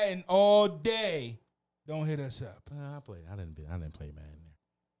Madden all day, don't hit us up. I played. I didn't play man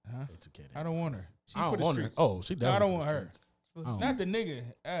there. Huh? Play 2K I don't want her. She I for don't the want her. streets. Oh, she No, definitely. I don't for want the her. streets. I don't- Not the nigga.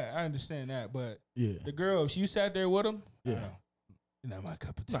 I understand that, but Yeah. the girl, if you sat there with him, Yeah. you're not my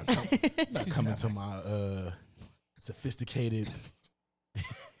cup of tea. Not coming to my sophisticated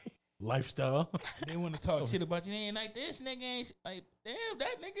lifestyle. They want to talk shit about you. They ain't like this nigga ain't like damn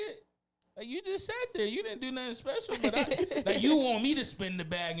that nigga. Like you just sat there. You didn't do nothing special, but like you want me to spin the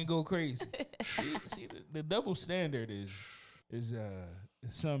bag and go crazy. See the double standard is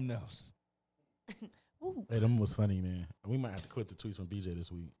something else. Ooh. Hey, them was funny, man. We might have to clip the tweets from BJ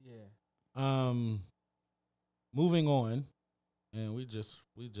this week. Yeah. moving on, and we just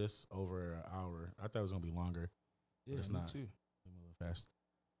over an hour. I thought it was gonna be longer. Yeah, it's me not. too. We're moving fast.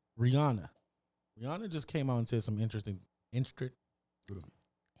 Rihanna just came out and said some interesting. Interesting.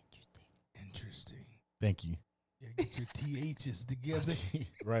 Thank you. Yeah, get your THs together.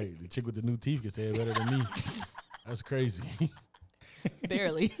 Right, the chick with the new teeth can say it better than me. That's crazy.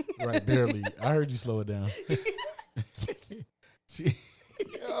 Barely. Right, barely. I heard you slow it down. She,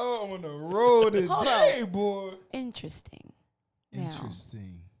 Yo, I'm on the road Hold today, boy. Interesting. Now.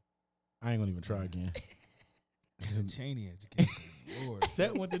 Interesting. I ain't gonna even try again. Cheney education. Lord.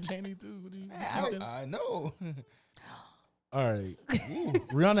 Set with the Cheney too. What you keep saying? I know. All right.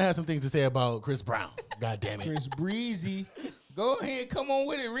 Rihanna has some things to say about Chris Brown. God damn it. Chris Breezy. Go ahead, come on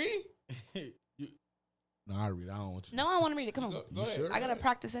with it, Ree. No, I read. I don't want you. No, I want to read it. Come on. Go ahead. sure? I gotta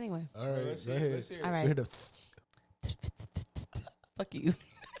practice anyway. All right. Let's Go hear it, ahead. let's hear it. All We're right. here to Fuck you.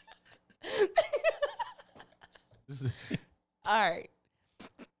 this is, All right.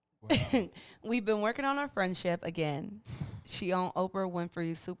 Wow. We've been working on our friendship again. She on Oprah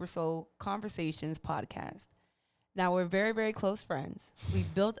Winfrey's Super Soul Conversations podcast. Now we're very, very close friends. We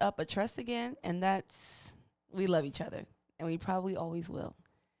built up a trust again, and we love each other, and we probably always will.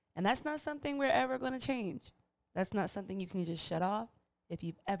 And that's not something we're ever going to change. That's not something you can just shut off if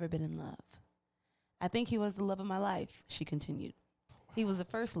you've ever been in love. I think he was the love of my life, she continued. He was the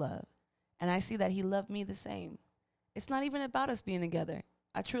first love, and I see that he loved me the same. It's not even about us being together.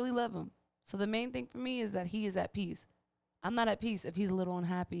 I truly love him. So the main thing for me is that he is at peace. I'm not at peace if he's a little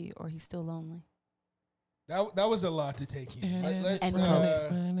unhappy or he's still lonely. That was a lot to take in. Let's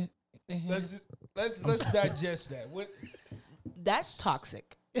digest that. What? That's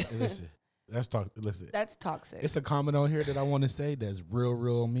toxic. listen. Listen. That's toxic. It's a comment on here that I want to say that's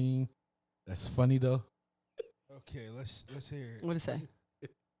real mean. That's funny though. Okay, let's hear it. What to say?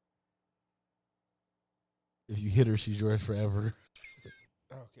 If you hit her, she's yours forever.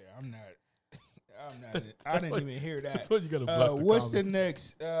 Okay, I'm not. I didn't even hear that. That's what you gotta block the what's the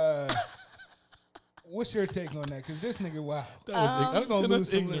comments. next? What's your take on that? Because this nigga, wow. That was, I'm gonna lose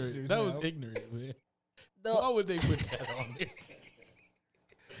some ignorant. listeners That now. was ignorant, man. The- Why would they put that on there?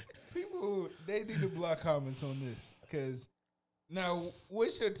 People, they need to block comments on this. Because now,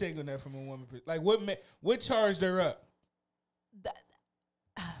 what's your take on that from a woman? Like, what charged her up? that-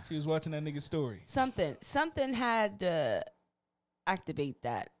 She was watching that nigga's story. something had to activate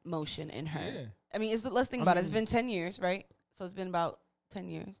that motion in her. Yeah. I mean, let's think about it. It's been 10 years, right? So it's been about 10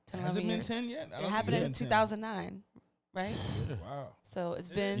 years. 10, Has it 11 been years. 10 yet? I It don't happened think in it's been 10. 2009, right? Wow. So it's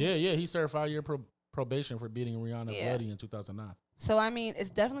been. Yeah. He served 5-year probation for beating Rihanna Yeah. bloody in 2009. So I mean, it's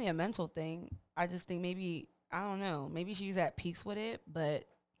definitely a mental thing. I just think maybe I don't know. Maybe she's at peace with it, but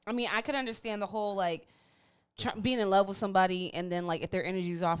I mean, I could understand the whole like being in love with somebody, and then like if their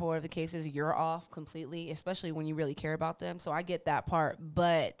energy's off or whatever the case is, you're off completely, especially when you really care about them. So I get that part,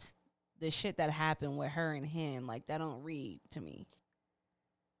 but the shit that happened with her and him, like that don't read to me.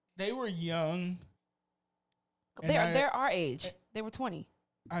 They were young. And They're our age. They were 20.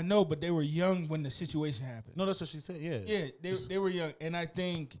 I know, but they were young when the situation happened. No, that's what she said. Yeah. Yeah, they were young. And I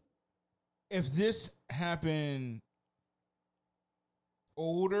think if this happened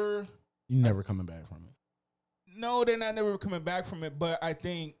older, You never coming back from it. no, they're not never coming back from it. But I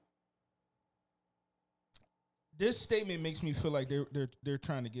think this statement makes me feel like they're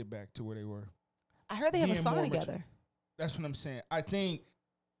trying to get back to where they were. I heard they have a Being song more mature. together. That's what I'm saying. I think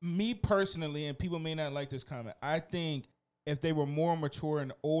me personally, and people may not like this comment, I think if they were more mature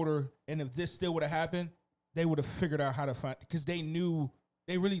and older, and if this still would have happened, they would have figured out how to find, because they knew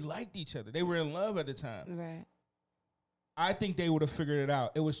they really liked each other. They were in love at the time. Right. I think they would have figured it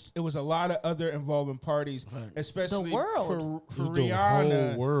out. It was a lot of other involving parties, Right. especially The world. for The Rihanna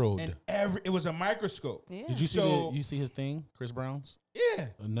whole world. and it was a microscope. Yeah. Did you see So- you see his thing, Chris Brown's Yeah.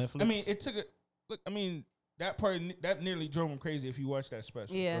 on Netflix? I mean, it took a look. I mean, that part that nearly drove him crazy. If you watch that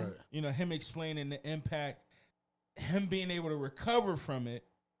special, Yeah. Right. you know, him explaining the impact, him being able to recover from it.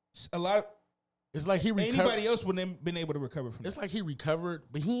 A lot. It's like he recovered. Anybody else wouldn't have been able to recover from It's it. like he recovered,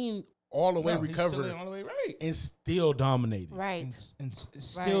 but he ain't all the way No, he's still recovered in all the way right. and still dominated. Right. And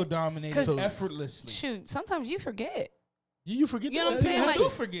still Right. dominated 'Cause- effortlessly. Shoot, sometimes you forget. You forget You know what I'm that? saying? I Like, do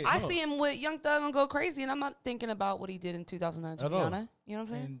forget. I No. see him with Young Thug and go crazy, and I'm not thinking about what he did in 2009 to At all. Rihanna. You know what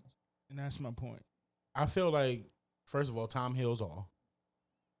I'm saying? And that's my point. I feel like, first of all, time heals all.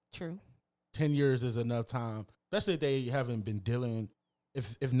 True. 10 years is enough time, especially if they haven't been dealing.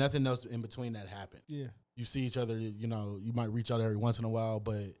 If nothing else in between that happened, Yeah. you see each other. You know, you might reach out every once in a while,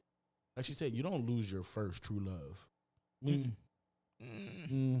 but like she said, you don't lose your first true love.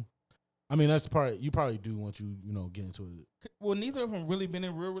 I mean, that's part. You probably do once you know get into it. Well, neither of them really been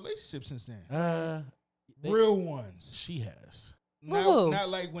in real relationships since then. Real ones. She has. Not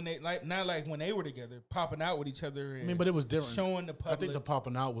like when they were together, popping out with each other. And But it was different. Showing the public. I think the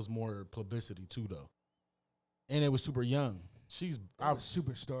popping out was more publicity too, though, and it was super young. They were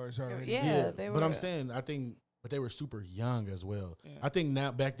superstars already. Yeah, they were. But I'm saying, but they were super young as well. Yeah. I think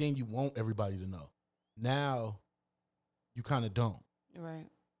now, back then, you want everybody to know. Now, you kind of don't. Right.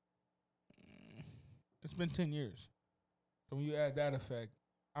 It's been 10 years. So when you add that effect,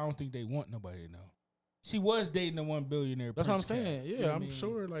 I don't think they want nobody to know. She was dating the one billionaire. That's what I'm Prince saying. Cat. You Yeah, know what I'm I mean?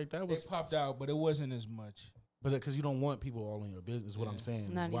 sure like that was. It popped out, but it wasn't as much. But because you don't want people all in your business, what I'm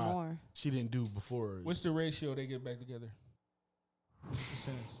saying Not is why anymore. she didn't do before. What's the ratio they get back together? What's the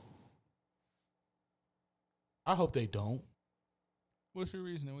percentage? I hope they don't. What's your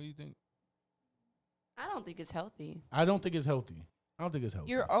reasoning? What do you think? I don't think it's healthy. I don't think it's healthy. I don't think it's healthy.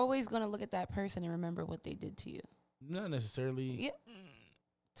 You're always gonna look at that person and remember what they did to you. Not necessarily. Yeah.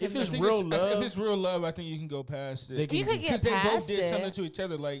 If I it's think real love, if it's real love, I think you can go past it. They can You could Because get they both past did something it. to each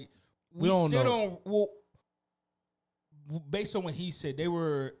other. Like We don't still know. Well, based on what he said, they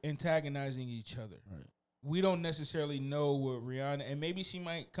were antagonizing each other. Right. We don't necessarily know what Rihanna, and maybe she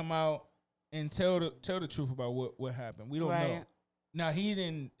might come out and tell the truth about what happened. We don't know. Right. Now he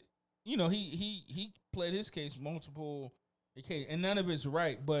didn't. You know, he played his case multiple occasions, and none of it's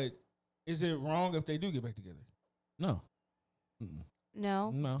right. But is it wrong if they do get back together? No. Mm-mm.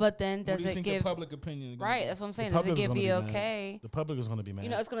 No. No. But then What does do you it think give the public opinion? is gonna right? be? That's what I'm saying. The Does it public is give gonna you be mad. okay? The public is going to be mad.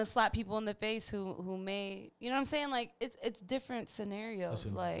 You know, it's gonna slap people in the face who may. You know what I'm saying? Like it's different scenarios.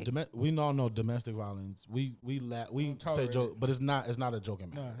 Listen, like we all know domestic violence. We say tolerate joke, it. but it's not a joking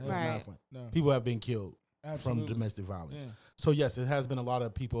matter. No, It's Right. not fun. No, People have been killed absolutely. from domestic violence. Yeah, So yes, it has been a lot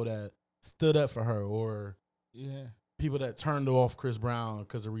of people that stood up for her, or yeah, people that turned off Chris Brown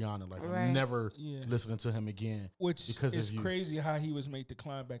because of Rihanna. Like Right. I'm never yeah. listening to him again. Which because is of you. crazy how he was made to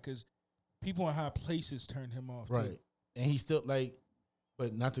climb back because people in high places turned him off. Right. Too. And he still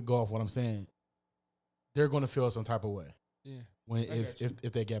but not to go off what I'm saying, they're going to feel some type of way Yeah, when I got you.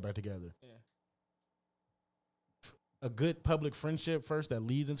 if they get back together. Yeah. A good public friendship first that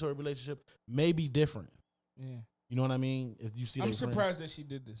leads into a relationship may be different. yeah. You know what I mean? If you see, I'm they friends. surprised that she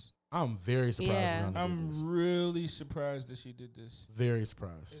did this. I'm very surprised. Yeah. Rihanna did I'm this. really surprised that she did this. Very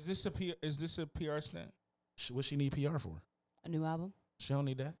surprised. Is this a PR stunt? What she need PR for? a new album. She don't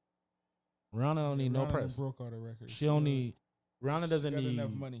need that. Rihanna don't need no Rihanna press. Broke all the records. She don't need. Rihanna doesn't got need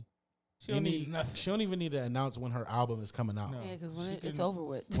enough money. She don't need nothing. She don't even need to announce when her album is coming out. No. Yeah, because She when it's can- over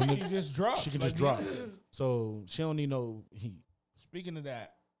with. When She just drops. She can like just drop. Beyonce. So she don't need no heat. Speaking of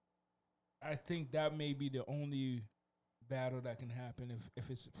that, I think that may be the only battle that can happen if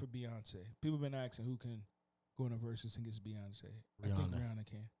it's for Beyonce. People have been asking who can go in a versus against Beyonce. I think Rihanna. Rihanna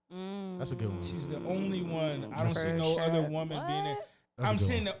can. That's a good one. She's the only one. I don't That's see For no sure. other woman being it. That's a I'm good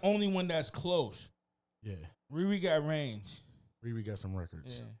saying one. the only one that's close. Yeah. Riri got range. Riri got some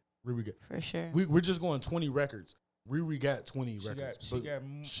records. Yeah. Riri got. For sure. We're just going 20 records. Riri got 20 She records. got,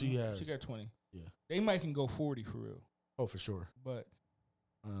 but she has. She got 20. Yeah. They might can go 40 for real. Oh, for sure. But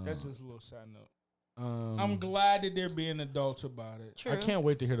that's just a little side note. Um, I'm glad that they're being adults about it. True. I can't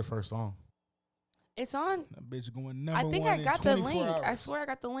wait to hear the first song. It's on. That bitch going number I think one I got in the 24 link. hours. I swear I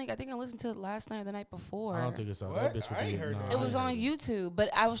got the link. I think I listened to it last night or the night before. I don't think it's out. What? That bitch will I be. ain't heard that. It was I on ain't heard YouTube, but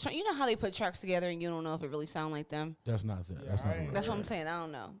I was trying. You know how they put tracks together and you don't know if it really sound like them. That's not that. Yeah, That's I not. ain't right. That's what I'm saying. I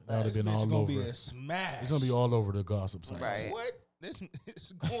don't know. That would have This been bitch all gonna over. be a smash. It's gonna be all over the gossip sites. Right. What? This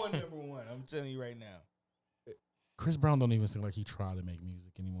is going number one. I'm telling you right now. Chris Brown don't even seem like he tried to make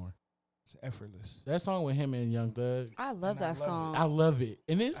music anymore. It's effortless. That song with him and Young Thug, I love And I that love it. song. I love it,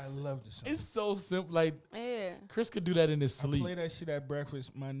 and I it's love the song. it's so simple. Like Yeah. Chris could do that in his I sleep. play that shit at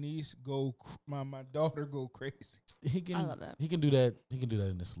breakfast. My niece my daughter go crazy. He can. I love that. He can do that. He can do that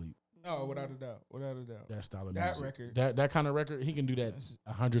in his sleep. No, without a doubt. Without a doubt. That style of That music. record. That kind of record. He can do that That's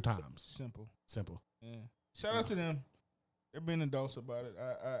 100 times. simple. Simple. Yeah. Shout out to them. They're being adults about it.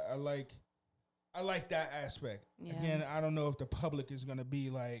 I like that aspect. Yeah. Again, I don't know if the public is gonna be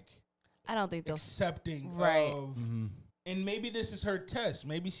like I don't think they'll. accepting Right. of, Mm-hmm. and maybe this is her test.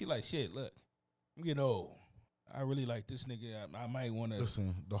 Maybe she like, shit, look, I'm getting old. I really like this nigga. I might want to.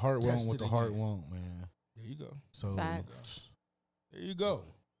 Listen, the heart Test won't what it the heart again. won't, man. There you go. So Facts. There you go.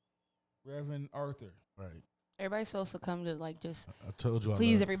 Reverend Arthur. right. Everybody's supposed to come to like just I told you.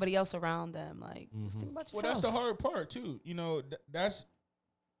 please I love, everybody else around them. Like just Mhm. think about Well, yourself. that's the hard part too. You know, that's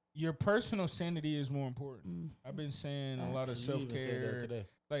your personal sanity is more important. Mm. I've been saying a lot of You self even said that care. today.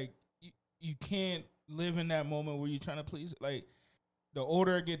 Like you can't live in that moment where you're trying to please. Like the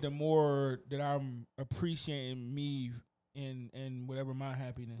older I get, the more that I'm appreciating me and whatever my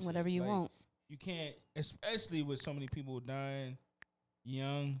happiness. Whatever is. you Like, want. You can't, especially with so many people dying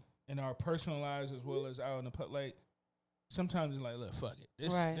young in our personal lives as well as out in the public. Like sometimes it's like, look, fuck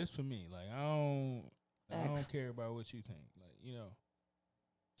it. Right. This for me. Like I don't Facts. care about what you think. Like, you know.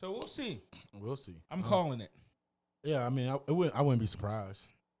 So we'll see. We'll see. I'm calling it. Yeah, I mean, I wouldn't be surprised.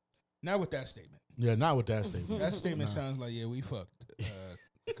 Not with that statement. Yeah, not with that statement. That statement Nah. sounds like, yeah, we fucked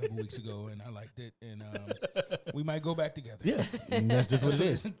a couple weeks ago, and I liked it, and we might go back together. Yeah, and that's just what it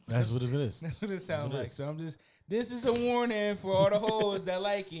is. That's what it is. That's what it sounds what it like. is. So I'm just, this is a warning for all the hoes that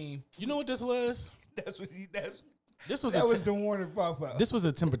like him. You know what this was? This was the the warning pop out. This was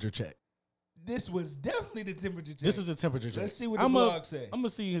a temperature check. This was definitely the temperature check. This is a temperature check. Let's see what the blog say. I'm gonna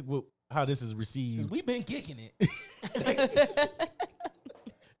see how this is received. We've been kicking it.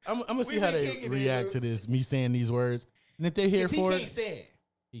 I'm gonna see We've how been they kicking it, react dude. to this. Me saying these words, and if they're here 'Cause he for can't it, say it.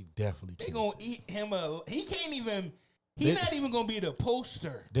 he definitely They can't. gonna say it. eat him he can't even. He's They- not even gonna be the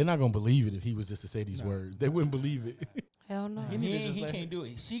poster. They're not gonna believe it if he was just to say these No. words. They wouldn't believe it. Hell no. He need to just He let can't do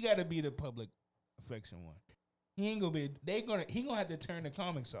it. She got to be the public affection one. He ain't gonna be. He gonna have to turn the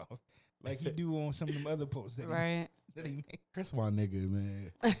comics off like he do on some of them other posts that Right. he made. That's my nigga,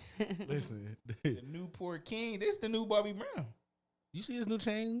 man. Listen, The Newport King. This the new Bobby Brown. you see his new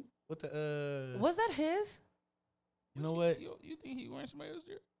chain with the Was that his? You know what? You think he wearing somebody else's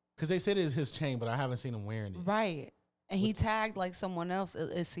jersey? Because they said it's his chain, but I haven't seen him wearing it. Right. And he tagged like someone else.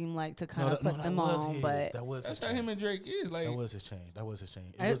 It seemed like to kind No, of that- put no, them that was on, his. but That was That's his how chain. him and Drake is. Like That was his chain. That was his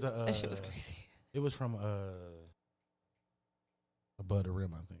chain. It I- was that shit was crazy. It was from Above the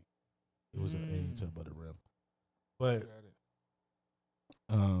Rim, I think. It was an A to Above the Rim. But Got it.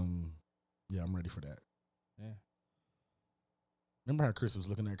 yeah, I'm ready for that. Yeah. Remember how Chris was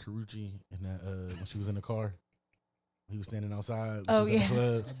looking at Karuchi in that when she was in the car? He was standing outside. When Oh, she was at the yeah.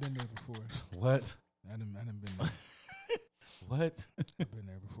 club. I've been there before. What? I done been there. What? I've been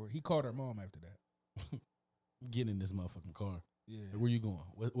there before. He called her mom after that. Get in this motherfucking car. Yeah. Hey, where you going?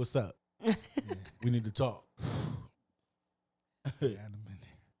 What's up? yeah. We need to talk. Yeah, I done been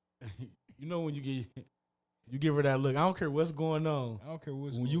there. You know when you give her that look. I don't care what's going on. I don't care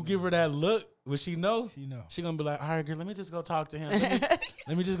what's When going you on. give her that look, will she know? She know. She gonna be like, all right, girl, let me just go talk to him.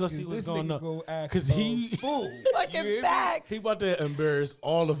 Let me just go see what's This going nigga on. go act 'Cause a he- fool. Fucking You hear me? facts. He about to embarrass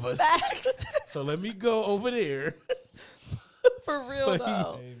all of us. Facts. So let me go over there. For real But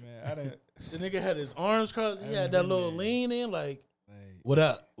though. Hey man, I done. The nigga had his arms crossed. He I had that been little there. lean in, like, Like, what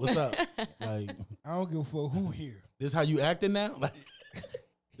up? What's up? Like, I don't give a fuck who here. this how you acting now? Like,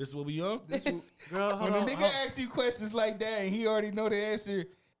 this is what we on? Girl, hold When on. the nigga asks you questions like that and he already know the answer,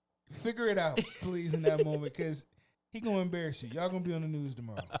 figure it out, please, in that moment, because he gonna embarrass you. Y'all gonna be on the news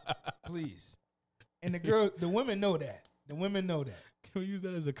tomorrow, please. And the women know that. The women know that. Can we use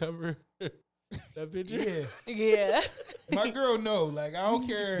that as a cover? That picture? Yeah, Yeah. my girl know. Like I don't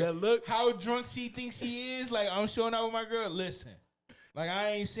care That look? how drunk she thinks she is. Like I'm showing out with my girl. Listen, like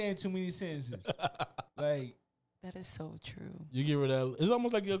I ain't saying too many sentences. Like That is so true. You give her that. It's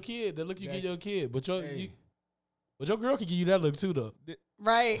almost like your kid. That look you give your kid. But Hey. but your girl can give you that look too, though.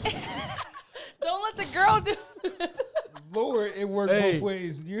 Right. Don't let the girl do. Lord, it worked Hey. both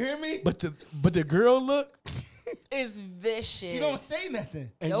ways. You hear me? But the girl look, It's vicious. She don't say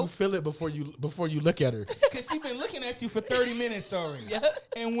nothing. and you Nope. feel it before you look at her. Cause she been looking at you for 30 minutes already. Yeah.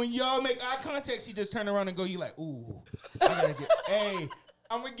 And when y'all make eye contact, she just turn around and go, you like, ooh, I gotta get, hey,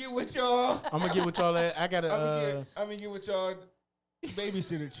 I'm gonna get with y'all. I'm gonna get with y'all at. I gotta. I'm gonna get with y'all.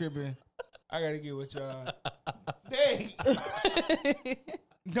 Babysitter tripping. I gotta get with y'all. Hey,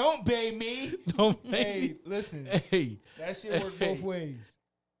 don't bae me. Don't Hey, listen, Hey, that shit work both ways.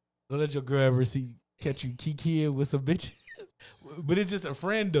 don't let your girl ever catch you kikiing with some bitch. But it's just a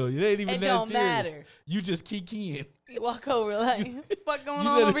friend though. It ain't even It that don't serious. matter. You just kikiing. You walk over like, what going you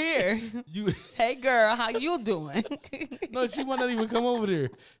on better- over here? You Hey girl, how you doing? no, she might not even come over there.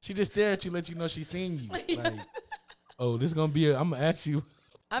 She just stare at you, let you know she seen you. Like, oh, this gonna be. I'm gonna ask you.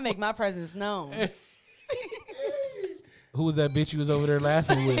 I make my presence known. Who was that bitch you was over there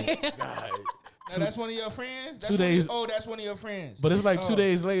laughing with? Now, that's one of your friends? That's 2 one days- Of, oh, that's one of your friends. But it's like 2 Oh,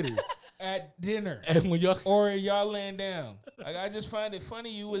 days later, at dinner. and when Or y'all laying down. Like, I just find it funny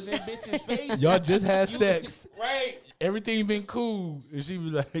you was in bitch's face. y'all just had You- sex, Right. everything been cool, and she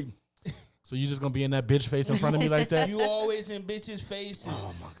was like, "So you just gonna be in that bitch face in front of me like that?" You always in bitches' faces.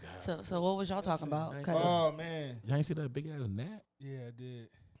 Oh my god! So what was y'all talking about? 'Cause Oh, man. Y'all ain't see that big ass gnat? Yeah, I did.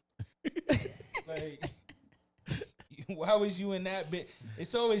 Like, why was you in that bitch?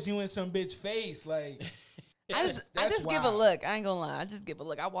 It's always you in some bitch face. Like, I just that's give a wild. look. I ain't gonna lie. I just give a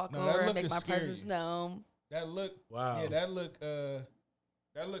look. I walk No, that over and look make is my scary. presence known. That look. Wow. Yeah, that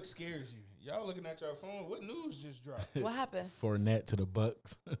look scares you. Y'all looking at your phone. What news just dropped? What happened? Fournette to the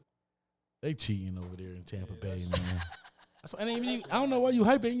Bucks. They cheating over there in Tampa Bay, man. So, and I don't know why you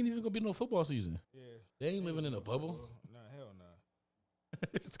hype. Ain't even gonna be no football season. Yeah. They ain't living in a bubble. Nah, hell nah.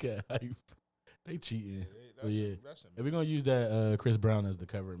 This guy hype. They cheating. That's, But yeah, that's and we're gonna use that Chris Brown as the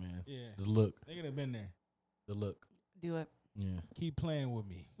cover, man. yeah. The look, They could have been there. the look. Do it. Yeah. Keep playing with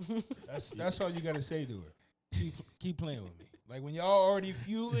me. That's all you gotta say to her. Keep playing with me. Like when y'all already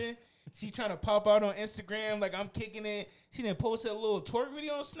feuding, she trying to pop out on Instagram like I'm kicking it. She didn't post a little twerk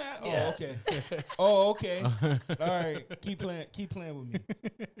video on Snap. Yeah. Oh, okay. Oh, okay. All right. Keep playing with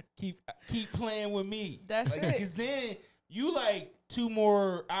me. Keep playing with me. That's like, it. Because then you like 2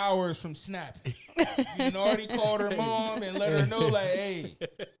 more hours from snapping. You done already called her mom and let her know like, hey,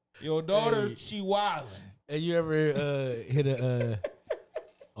 your daughter, Hey. she wildin'. Hey, you ever hit a?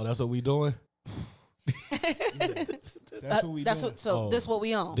 Oh, that's what we doing. That's what we That's doing. what. So Oh. this what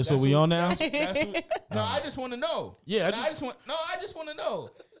we on. This what we on now? That's what, no, I just want to know. Yeah, I just want to know.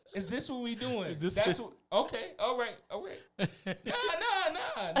 Is this what we doing? This That's is- what, okay. All right.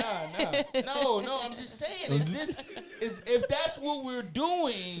 No. I'm just saying. Is if that's what we're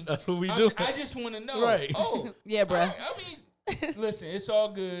doing? That's what we do. I just want to know. Right. Oh, Yeah, bruh. I mean, listen. It's all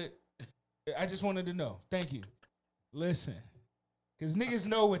good. I just wanted to know. Thank you. Listen, because niggas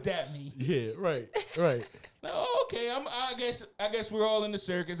know what that means. Yeah, right. No, okay. I guess we're all in the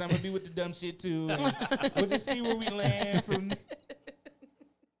circus. I'm gonna be with the dumb shit too. And we'll just see where we land from.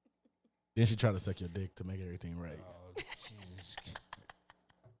 Then she try to suck your dick to make everything right, Oh, Jesus.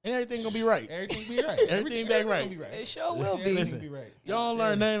 and everything gonna be right. Everything be right. Everything back right. Gonna be right. It sure will be. Everything Listen. be right. Y'all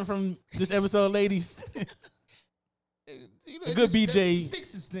learn nothing from this episode, ladies. You know, A good it just- BJ that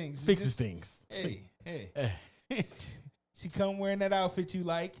fixes things. It Fixes just- things. Hey. Eh. She come wearing that outfit you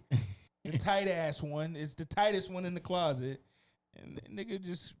like, the tight ass one. It's the tightest one in the closet, and the nigga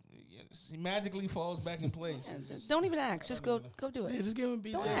just she magically falls back in place. Don't even ask. Just go do Yeah, it. just give him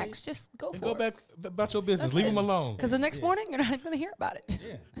BJ. Don't ask. Just go And for go it. back about your business. That's Leave it. him alone. Because the next morning you're not even gonna hear about it.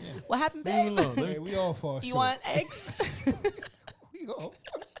 Yeah. What happened, Leave him babe? alone. Hey, we all fall short. You want eggs? We all.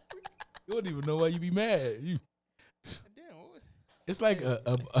 You wouldn't even know why you be mad. Damn, what was It's like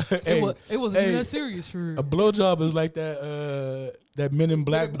It wasn't hey, that serious for a blowjob is like that Men in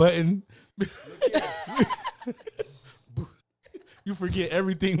Black button. You forget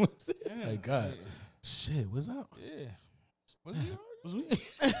everything. My God, shit, what's up? Yeah. Was he? What's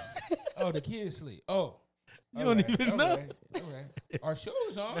we? Oh, the kids sleep. Oh. You don't even know. All right. Our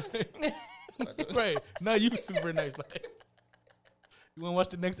show's on. Right now, you super nice. Like, you want to watch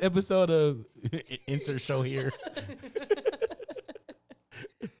the next episode of insert show here?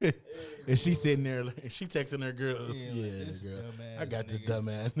 And she sitting there, and she texting her girls. Yeah, this girl, dumbass I got this nigga.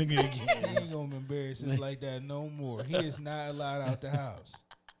 dumbass nigga He again. ain't gonna embarrass us like that no more. He is not allowed out the house.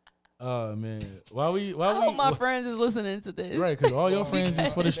 Oh man, why I we? hope my friends is listening to this. Right, because all your friends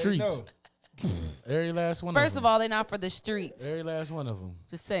is for the They know. streets. Every last one. First of of them. all, they're not for the streets. Every last one of them,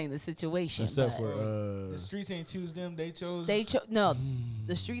 Just saying the situation. except but for The streets ain't choose them. They chose. they no,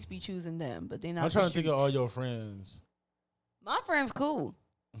 the streets be choosing them, but they not. I'm the trying to think of streets. all your friends. My friends cool.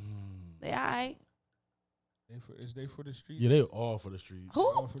 They alright. Is they for the streets? Yeah, they all for the streets.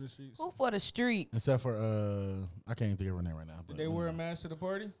 All Who? for the streets. Who for the street? Except for I can't think of her name right now. But Did they wear a mask to the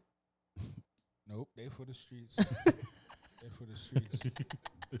party? Nope. They for the streets. They for the streets.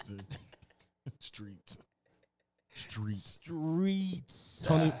 Streets. Streets. Streets.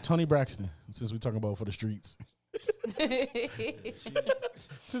 Tony Braxton. Since we talking about for the streets.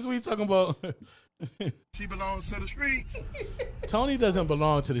 Since we talking about She belongs to the streets. Tony doesn't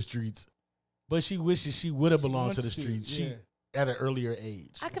belong to the streets, but she wishes she would have belonged to the wants to, streets. yeah. She at an earlier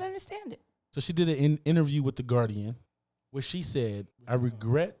age. I can understand it. So she did an interview with The Guardian where she said, I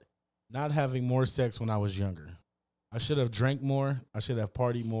regret not having more sex when I was younger. I should have drank more. I should have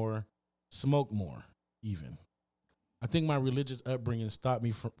partied more, smoked more, even. I think my religious upbringing stopped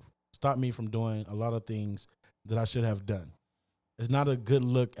me from doing a lot of things that I should have done. It's not a good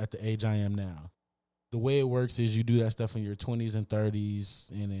look at the age I am now. The way it works is you do that stuff in your 20s and 30s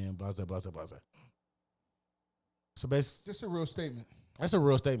and then blah, blah, blah, blah, blah. So basically, Just a real statement. that's a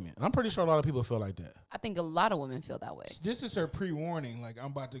real statement. And I'm pretty sure a lot of people feel like that. I think a lot of women feel that way. This is her pre-warning. Like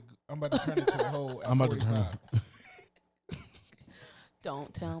I'm about to turn into a hoe. I'm about to turn.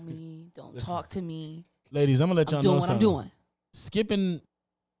 Don't tell me. Don't Listen. talk to me. Ladies, I'm gonna let I'm y'all doing know what I'm something. doing.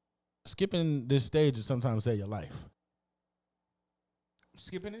 Skipping this stage is sometimes save your life.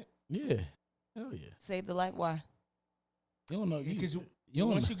 Skipping it Yeah, hell yeah. Save the life. Why? You don't know because you don't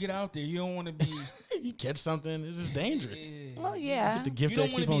once you get out there, you don't want to be. you catch something. This is dangerous. Well, yeah. Get the gift You that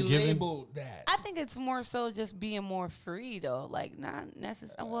don't want keep to on be giving. labeled that. I think it's more so just being more free though. Like not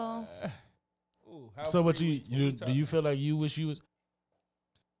necessarily. Well, Ooh, how So what free you we do? You feel like you wish you was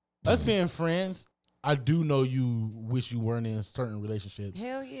us being friends? I do know you wish you weren't in certain relationships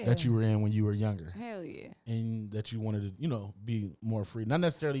Hell yeah. that you were in when you were younger, Hell yeah. and that you wanted to, be more free. Not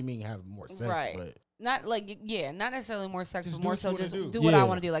necessarily mean have more sex, Right. but Not like not necessarily more sex, Just but do more what you so wanna just do. do what I Yeah.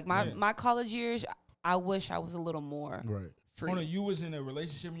 want to do. Like my Yeah. my college years, I wish I was a little more right. free. Hold on, you was in a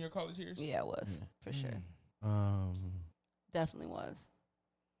relationship in your college years? Yeah, it was for sure. Um, Definitely was.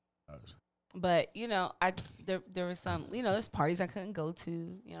 uh, But there was some there's parties I couldn't go to.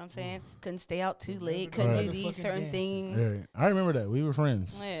 You know what I'm saying? Couldn't stay out too late. Couldn't Right. do these certain Motherfucking things. right. I remember that we were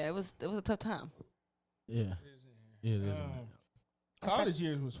friends. Yeah, it was a tough time. Yeah, yeah, it is. College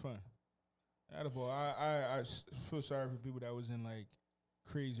years was fun. Attaboy. I feel sorry for people that was in like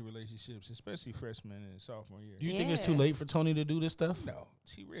crazy relationships, especially freshman and sophomore year. Do you think it's too Yeah. late for Tony to do this stuff? No,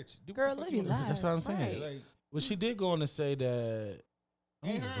 she rich. Do Girl, what the let fuck me you wanna do. lie. That's what I'm saying. Right. Like, Well, she did go on to say that.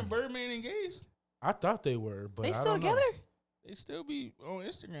 ain't her and Birdman engaged? I thought they were, but They I still don't together? know. They still be on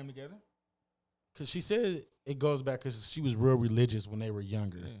Instagram together. Cause she said it goes back because she was real religious when they were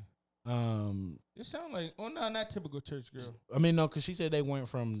younger. Yeah. It sound like, oh no, not typical church girl. I mean, no, because she said they went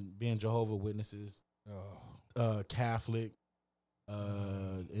from being Jehovah Witnesses, Oh, Catholic,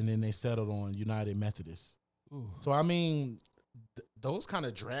 and then they settled on United Methodist. ooh. So I mean, those kind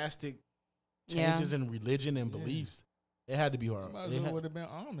of drastic Yeah. changes in religion and Yeah. beliefs, it had to be hard. Might as well would have been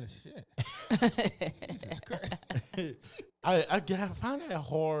Amish. Shit. Jesus Christ. I find that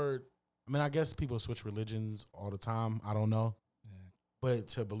hard. I mean, I guess people switch religions all the time. I don't know, Yeah. but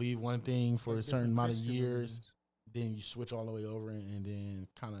to believe one thing for a Like certain different amount of Christian years, religions. then you switch all the way over and then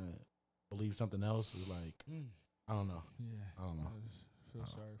kind of believe something else is like, I don't know. Yeah. I don't know. I feel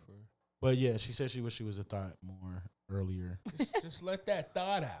sorry for her. But yeah, she said she wished she was a thought more earlier. Just let that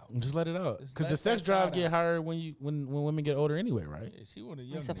thought out. Just let it out, Just because let the sex that drive thought get out. higher when women get older anyway, right? Yeah, she want a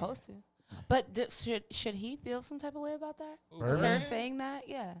young You're supposed to. But should he feel some type of way about that? nigga. Birdman? Her Birdman? saying that?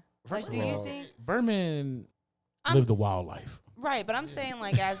 Yeah. First Like, of do you all, think Birdman I'm- lived the wild life. right? But I'm saying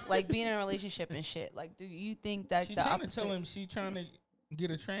like as like being in a relationship and shit. Like, do you think that She the trying opposite? to tell him she trying to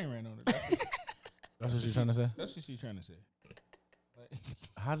get a train ran on her. That's what, That's what you're trying to say. that's what she's trying to say. Like,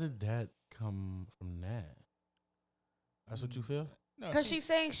 How did that come from that? That's what you feel? no, Because she's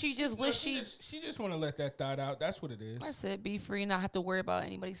saying she just no, wish she just want to let that thought out. That's what it is. I said be free, not have to worry about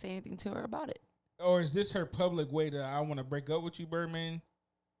anybody saying anything to her about it. Or is this her public way that I want to break up with you, Birdman?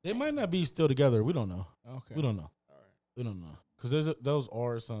 They might not be still together. We don't know. Okay. We don't know. All right. We don't know. Because those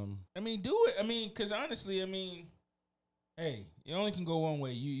are some. I mean, do it. I mean, because honestly, I mean, hey, you only can go one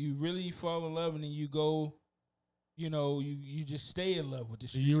way. You really fall in love and then you go, you just stay in love with the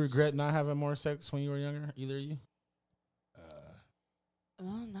Do you streets. regret not having more sex when you were younger? Either of you?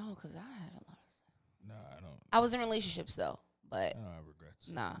 Oh no, because I had a lot of. No, I don't. I was in relationships though, but I don't have regrets.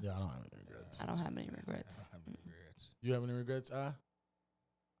 nah, Yeah, I don't have any regrets. I don't have any I regrets. don't have any regrets. You have any regrets?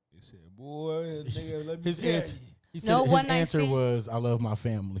 He said, boy, nigga, let me His tell answer- you. He said No his one-night answer stand? was, "I love my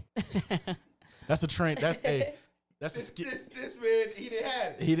family." That's the trend. That's that's the This, skit. this man, he didn't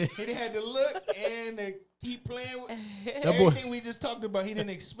have it. He didn't. He didn't have to look and to keep playing with That boy- everything we just talked about. He didn't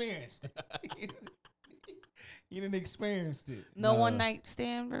experience it. He didn't experience it. No Nah. one night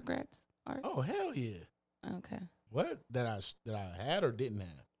stand regrets. Art? Oh hell yeah! Okay, What that I had or didn't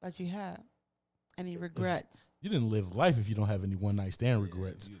have? but you have any regrets, You didn't live life if you don't have any one night stand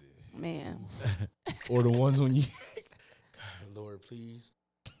regrets, You did. man? or the ones when you. God, Lord, please,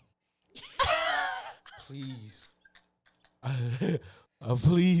 please,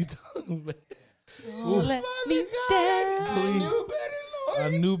 please. Don't. Don't let me down. I Please. knew better,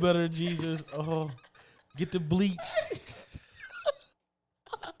 Lord. I knew better, Jesus. Oh, get the bleach.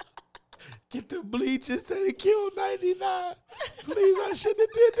 Get the bleach instead of kill 99. Please, I shouldn't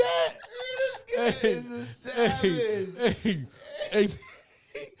have did that. This guy is a savage. Hey,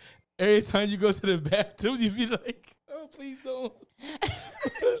 every time you go to the bathroom, you be like, oh, please don't.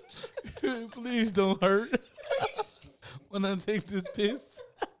 Please don't hurt when I take this piss.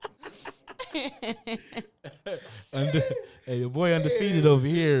 Hey, your boy undefeated over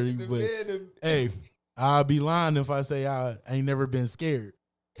here. The But man, hey, I'll be lying if I say I ain't never been scared.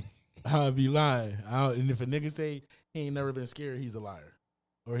 I'll be lying. And if a nigga say he ain't never been scared, he's a liar.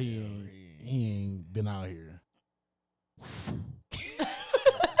 Or he ain't been out here.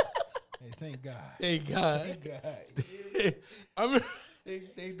 Hey, thank God. Thank God. Thank God.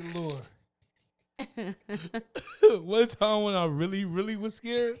 Thank the Lord. One time when I really, really was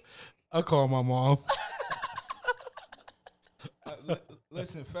scared, I called my mom.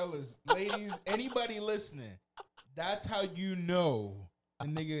 Listen, fellas, ladies, anybody listening, that's how you know a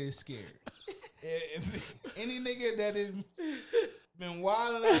nigga is scared. If any nigga that has been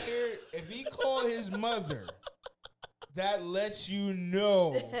wilding out here, if he called his mother, that lets you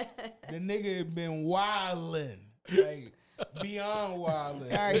know the nigga had been wildin'. Like, beyond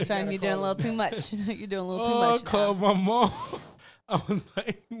wildin'. All right, son, you're doing a little too much. You're doing a little too I much. called now. my mom. I was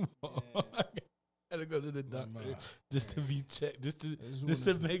like, Mom, I gotta go to the doctor just to be checked, just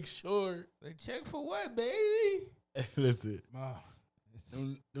to make sure. They check for what, baby? Listen, Mom.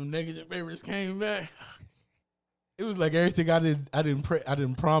 them negative papers came back. It was like everything I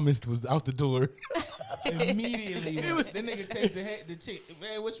didn't promise was out the door. Immediately, that nigga takes the chick.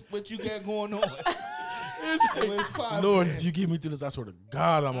 Man, what you got going on? Lord, if you get me through this, I swear to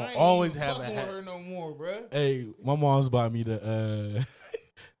God, I'm gonna always have a hat. hat. Her no more, bro. Hey, my mom's bought me the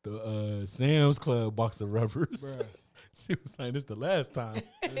Sam's Club box of rubbers. Bruh. She was like, "This the last time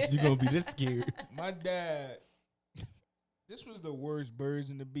you gonna be this scared." My dad. This was the worst birds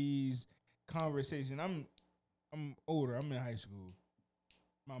and the bees conversation. I'm older. I'm in high school.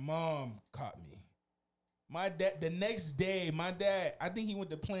 My mom caught me. My dad. The next day, my dad. I think he went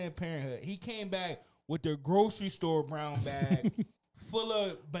to Planned Parenthood. He came back with the grocery store brown bag full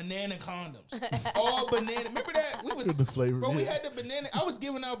of banana condoms. All banana. Remember that? We was The flavor, bro. We yeah. had the banana. I was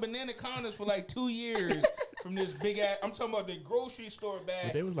giving out banana condoms for like 2 years from this big ass. I'm talking about the grocery store bag.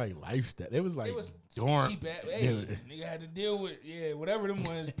 But they was like lifestyle. They was like It was dorm. cheap. Hey, nigga had to deal with whatever them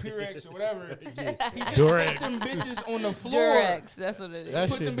was, Purex or whatever. He just Durex. set them bitches on the floor. Durex, that's what it is. That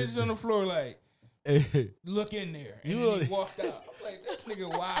Put shit them just- bitches on the floor like, Hey, look in there. And You then really- he walked out. I'm like, this nigga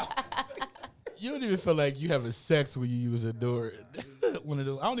wild. you don't even feel like you having sex when you use a door. One of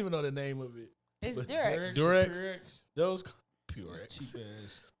those. I don't even know the name of it. It's But Durex. Durex. Those Purex. Cheap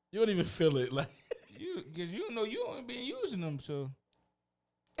ass. You don't even feel it. Like Because you know you ain't been using them, so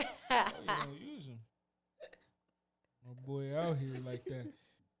you don't use them. My boy out here like that.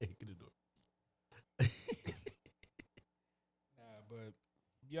 hey, get the door. Nah, but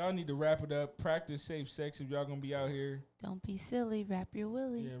y'all need to wrap it up. Practice safe sex if y'all gonna be out here. Don't be silly. Wrap your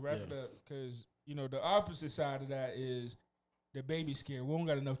willy. Yeah, wrap it up. Because, you know, the opposite side of that is the baby scare. We don't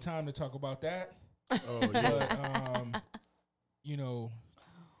got enough time to talk about that. Oh yeah. But, you know,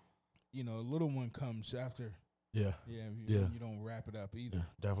 a little one comes after. Yeah. Yeah, Yeah. you don't wrap it up either. Yeah.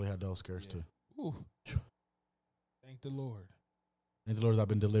 Definitely had those scares Yeah. too. Ooh. Thank the Lord. Thank the Lord, I've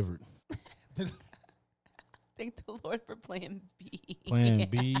been delivered. Thank the Lord for playing B. Plan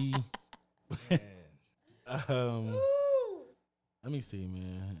B. Man. Let me see,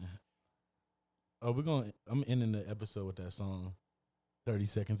 man. Oh, I'm ending the episode with that song. 30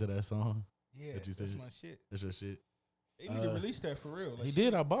 seconds of that song. Yeah, What you that's said? my shit. That's your shit. They need to release that for real. Like, He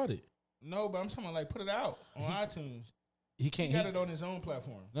did. I bought it. No, but I'm talking about, like, put it out on iTunes. He He can't. got it on his own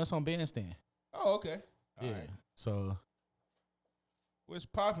platform. That's on Bandstand. Oh, okay. All Yeah. right. So What's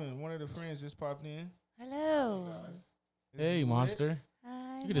popping? One of the friends just popped in. Hello. Is hey, this monster.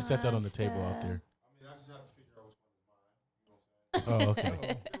 Hi, You could have set that on the table out there. Oh,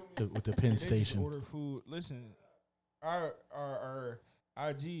 okay. With the Penn They just Station. order food. Listen, our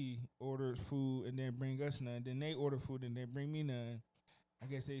IG orders food and then bring us none. Then they order food and they bring me none. I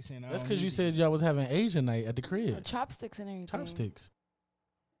guess they saying That's because you said y'all was having Asian night at the crib. Chopsticks and everything. Chopsticks.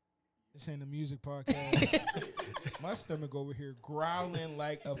 this ain't a music podcast. My stomach over here growling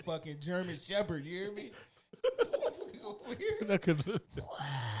like a fucking German shepherd. You hear me? Over here. That could. Nah,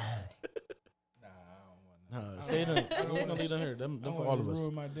 I don't want Nah, say them. We're gonna leave them here. Them to for all of us.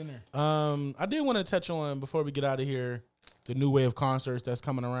 ruin my dinner. I did want to touch on before we get out of here the new wave of concerts that's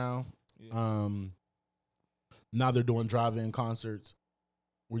coming around. Yeah. Now they're doing drive-in concerts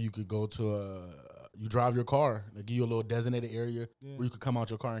where you could go to you drive your car. They give you a little designated area Yeah. where you could come out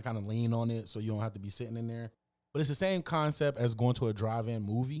your car and kind of lean on it, so you don't have to be sitting in there. But it's the same concept as going to a drive-in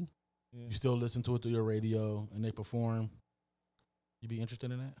movie. Yeah. You still listen to it through your radio and they perform. You be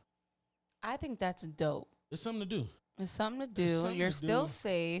interested in that? I think that's dope. It's something to do. It's something to do. something You're to still do.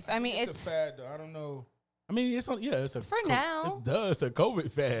 safe. I mean, it's a fad though. I don't know. I mean, it's on. Yeah, it's a For now. It's a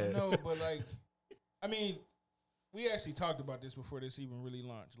COVID fad. No, but like, I mean, we actually talked about this before this even really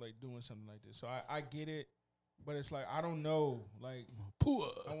launched, like doing something like this. So I get it, but it's like I don't know. Like, Poor.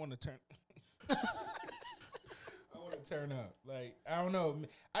 I want to turn. I want to turn up. Like, I don't know.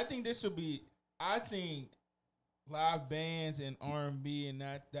 I think this would be. I think live bands and R&B and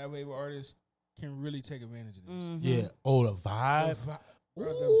that wave of artists can really take advantage of this. Yeah. Oh, the vibe. Bro, Ooh,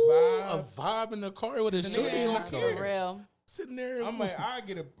 the a vibe. vibe in the car with a The nigga shorty in the don't car. care. For real. Sitting there. I'm like, I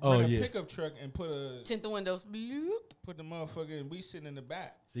get Oh, a yeah. pickup truck and put Tint the windows. Bloop. the motherfucker and we sitting in the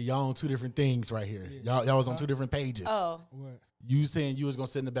back. See, y'all on two different things right here. Yeah. Y'all was on two different pages. Oh. What? You saying you was gonna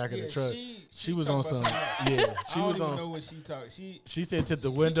sit in the back of the truck. She was on some. Yeah, she I was don't even on. know what she talked. She She said to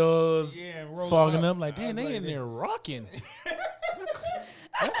the windows, yeah, and roll fogging up. up like, I damn, was they in like, there rocking.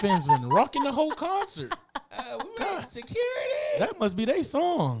 That fan's been rocking the whole concert. We Security. That must be their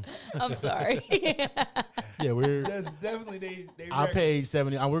song. I'm sorry. Yeah, we're. That's definitely they. I record. paid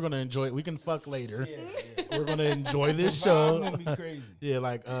 $70. We're gonna enjoy it. We can fuck later. Yeah. We're gonna enjoy this The vibe show. gonna be crazy. Yeah,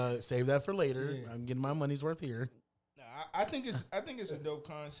 like save that for later. Yeah. I'm getting my money's worth here. Nah, I think it's a dope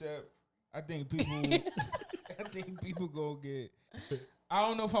concept. I think people go get. I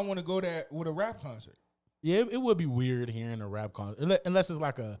don't know if I want to go there with a rap concert. Yeah, it would be weird hearing a rap concert unless it's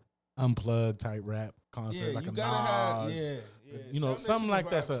like a unplugged type rap concert, Yeah, like you a gotta Nas. have. Yeah. You know, something you like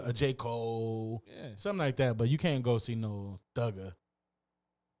can that's vibe a J. Cole, Yeah, something like that. But you can't go see no Thugger.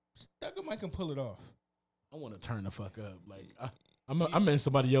 Thugger Mike can pull it off. I want to turn the fuck up. Like I'm in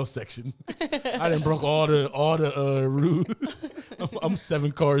somebody else section. I done broke all the rules. I'm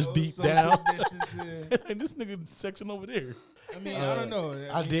 7 cars deep So down. this And this nigga section over there. I mean, I don't know.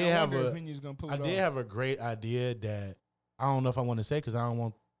 I did have wonder a- if Venue's gonna pull I it did off. have a great idea that I don't know if I want to say because I don't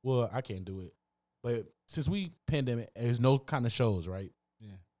want. Well, I can't do it. But since we pandemic, there's no kind of shows, right?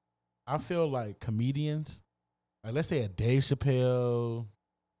 Yeah. I feel like comedians, like let's say a Dave Chappelle.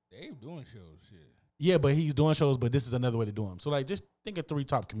 Dave doing shows, shit. Yeah, but he's doing shows, but this is another way to do them. So like, just think of 3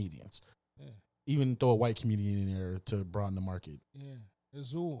 top comedians. Yeah. Even throw a white comedian in there to broaden the market. Yeah,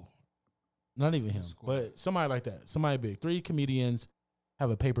 Azul. Not even him, Squad. but somebody like that. Somebody big. 3 comedians have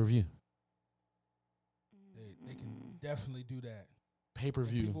a pay-per-view. They can definitely do that.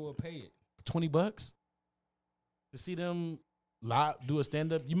 Pay-per-view. People will pay it. $20 to see them live do a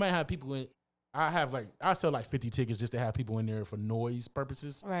stand-up. You might have people in. I sell like 50 tickets just to have people in there for noise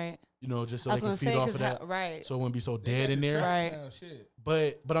purposes. Right. You know, just so I they was can gonna feed say off 'cause of that. right. So it wouldn't be so They dead got in the there. Right. tracks now, shit.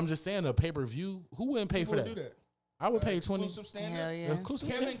 But I'm just saying a pay-per-view. Who wouldn't pay People for will that? do that. I would pay 20. Exclusive stand-up. Hell yeah. Of course,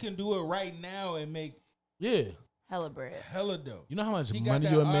 Kevin can do it right now and make yeah. Hella bread. hella dough. You know how much He got money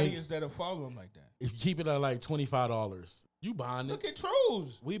that you'll make audience that'll follow him like that. if you keep it at like $25. You buying Look it? at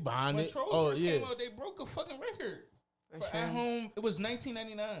Trolls. We buying When it. Trolls Oh first yeah. came out, they broke a fucking record. For For sure. at home, it was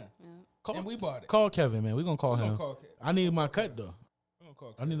 $19.99, Call, and we bought it. call Kevin, man. We gonna call We're him. gonna call Kevin. I need my cut though. We're gonna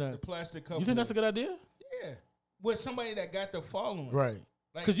call I need Kevin. that- The plastic cup. You think that's a good idea? Yeah, with somebody that got the following. Right.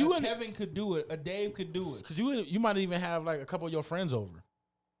 Like 'Cause you a wouldn't- Kevin could do it. A Dave could do it. Cause you might even have like a couple of your friends over.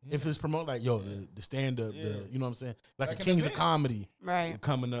 If it's promote like the stand up, Yeah. you know what I'm saying? Like Like a an Kings of event. Comedy Right.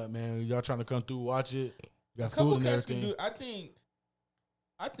 coming up, man. Y'all trying to come through, watch it. You got A couple food and cats can everything. do.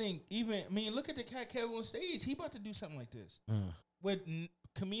 I think even. I mean, look at the cat Kevin on stage. He about to do something like this with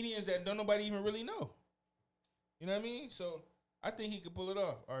comedians that don't nobody even really know. You know what I mean? So I think he could pull it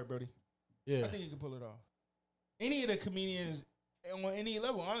off. All right, Brody. Yeah. I think he could pull it off. Any of the comedians on any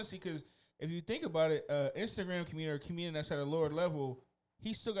level, honestly, because if you think about it, Instagram comedian or comedian that's at a lower level,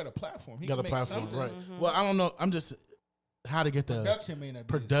 he's still got a platform. He Got can a make platform, something. right? Well, I don't know. I'm just how to get the Production may not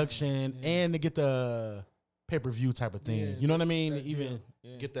be production Yeah. and to get the pay-per-view type of thing. Yeah, You know what I mean? that Even deal.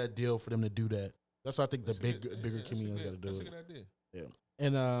 Yeah. get that deal for them to do that. That's why I think That's the a good- bigger that's a comedians good- got to do That's a it. good idea.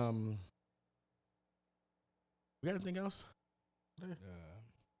 And we got anything else?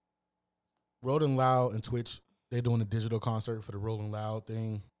 Rolling Loud and Twitch, they're doing a digital concert for the Rolling Loud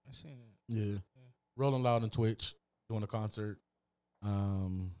thing. I seen it. Yeah. Rolling Loud and Twitch doing a concert.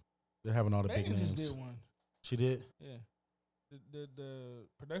 They're having all the Megan big names. just did one. She did. Yeah. The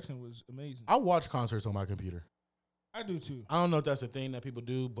production was amazing. I watch concerts on my computer. I do too. I don't know if that's a thing that people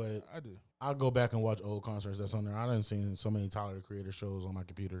do, but I do. I'll go back and watch old concerts that's on there. I done seen so many Tyler the Creator shows on my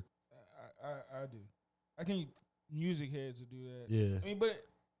computer. I do. I think music heads will do that. Yeah.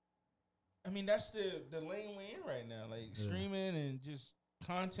 I mean, that's the lane we're in right now. Like Yeah. streaming and just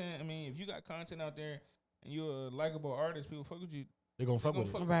content. I mean, if you got content out there and you're a likable artist, people fuck with you. They're going to fuck gonna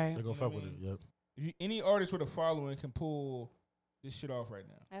with fuck it. with Right. They're going You to know fuck what with I it. mean? Yep. Any artist with a following can pull this shit off right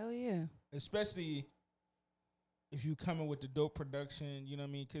now. Hell yeah. Especially if you coming with the dope production, you know what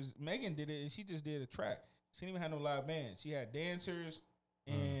I mean? Because Megan did it and she just did a track. She didn't even have no live band. She had dancers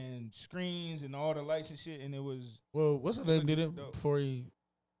and screens and all the lights and shit, and it was Well, what's the name? Did it Dope. Tory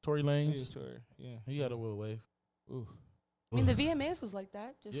Lanez? yeah. He got a Will Wave. Ooh. I mean, the VMAs was like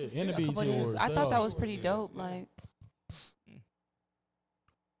that. Just Yeah, a and the couple BET years. Awards, I they thought that all- was pretty Yeah, dope. yeah. Like,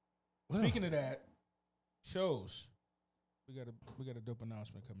 Speaking of that, shows. We got a dope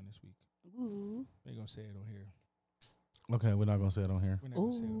announcement coming this week. ooh, We ain't gonna say it on here. Okay, we're not going to say it on here. We're not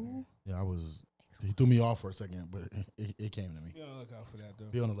gonna say it on ooh. here. He threw me off for a second, but it came to me. Be on the lookout for that though.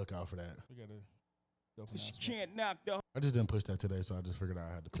 Be on the lookout for that. We got a dope She announcement. can't knock the I just didn't push that today, so I just figured out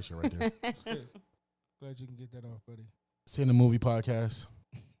I had to push it right there. Good. Glad you can get that off, buddy. Seeing the movie podcast.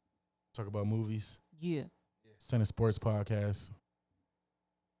 Talk about movies. Yeah. Send a sports podcast.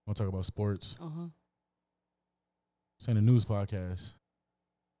 Want to talk about sports. Uh huh. Send a news podcast.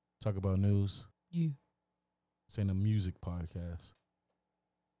 Talk about news. Yeah. Send a music podcast.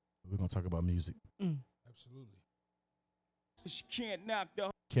 We're gonna talk about music. Absolutely. She can't knock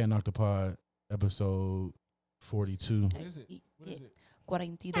the. Can't Knock the Pod, episode 42. What is it? What is it?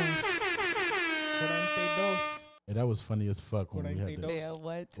 42. 42. Hey, that was funny as fuck when we had 42. that Yeah,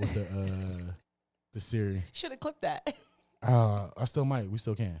 what? with the Siri. Should have clipped that. I still might. We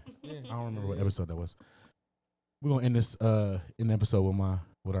still can. Yeah. I don't remember what episode that was. We're gonna end this in the episode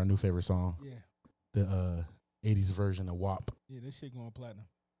with our new favorite song, Yeah. the 80s version of WAP. Yeah, this shit going platinum.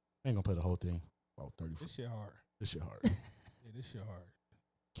 I ain't gonna play the whole thing. About 30. This shit hard. This shit hard. Yeah, this shit hard.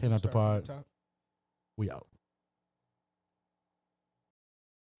 Can't Knock the Start Pod. from the top. We out.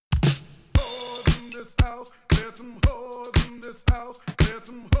 Whores in this house. There's some whores in this house. There's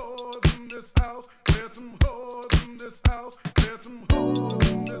some whores in this house. There's some whores in this house. There's some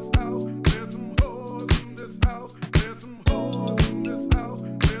whores in this house. There's some whores in this house. There's some whores in this house.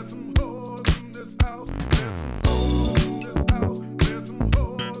 There's some whores in this house. There's some whores in this house. There's some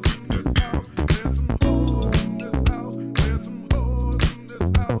whores in this house. There's some whores in this house. There's some whores in this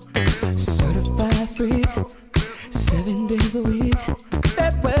house. Certified freak, 7 days a week.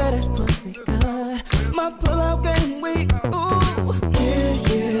 That wet ass pussy good. My pull-out game weak. Ooh,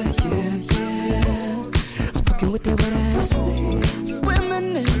 yeah. I'm fucking with that wet ass.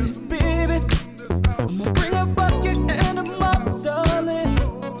 Swimming in it, baby. I'ma bring a bucket and a mop, darling.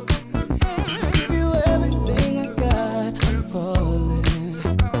 Give you everything I got. I'm falling.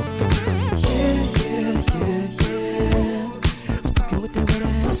 Yeah. I'm fucking with that wet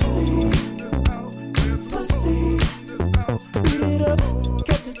ass. Pussy. Beat it up,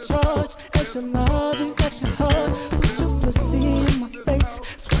 catch a charge, extra large and extra hard. Put your pussy in my face,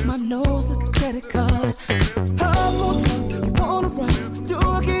 swipe my nose like a credit card. I'm on top, you wanna ride, do a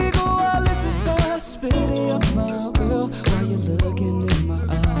giggle while it's inside. Spit it up, my girl, while you looking in my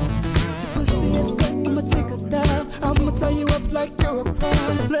eyes. Your pussy is wet, I'ma take a dive. I'ma tie you up like you're a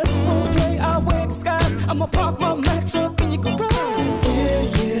prize. Let's role play, I'll wear disguise. I'ma park my Mack truck and you can ride.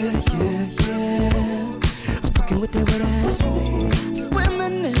 Yeah. With that wet ass,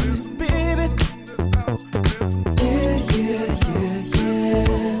 swimming in it, baby. Yeah.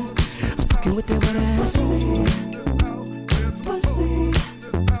 I'm fucking with that wet ass, pussy.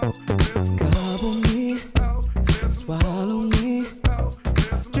 Gobble me, swallow me,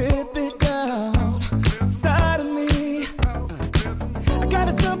 drip it down inside of me. I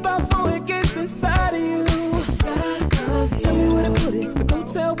gotta jump out before it gets inside of you. Tell me where to put it, but don't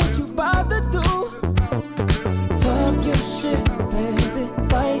tell what you about to do. Talk your shit, baby.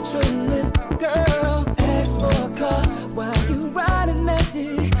 Bite your lip, girl. Ask for a car while you riding that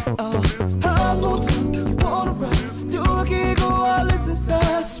dick. Oh, I'm on top, you wanna ride. Do a giggle while it's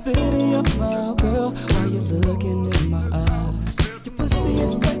inside. Spit it up, my girl, while you looking in my eyes. Your pussy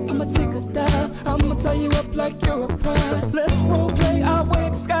is wet, I'ma take a dive. I'ma tie you up like you're a prize. Let's role play, I'll wear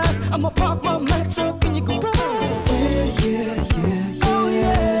disguise. I'ma park my Mack truck and you can ride. Yeah. Oh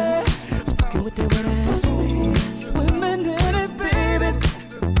yeah. I'm fucking with that wet ass. Swimming in it, baby.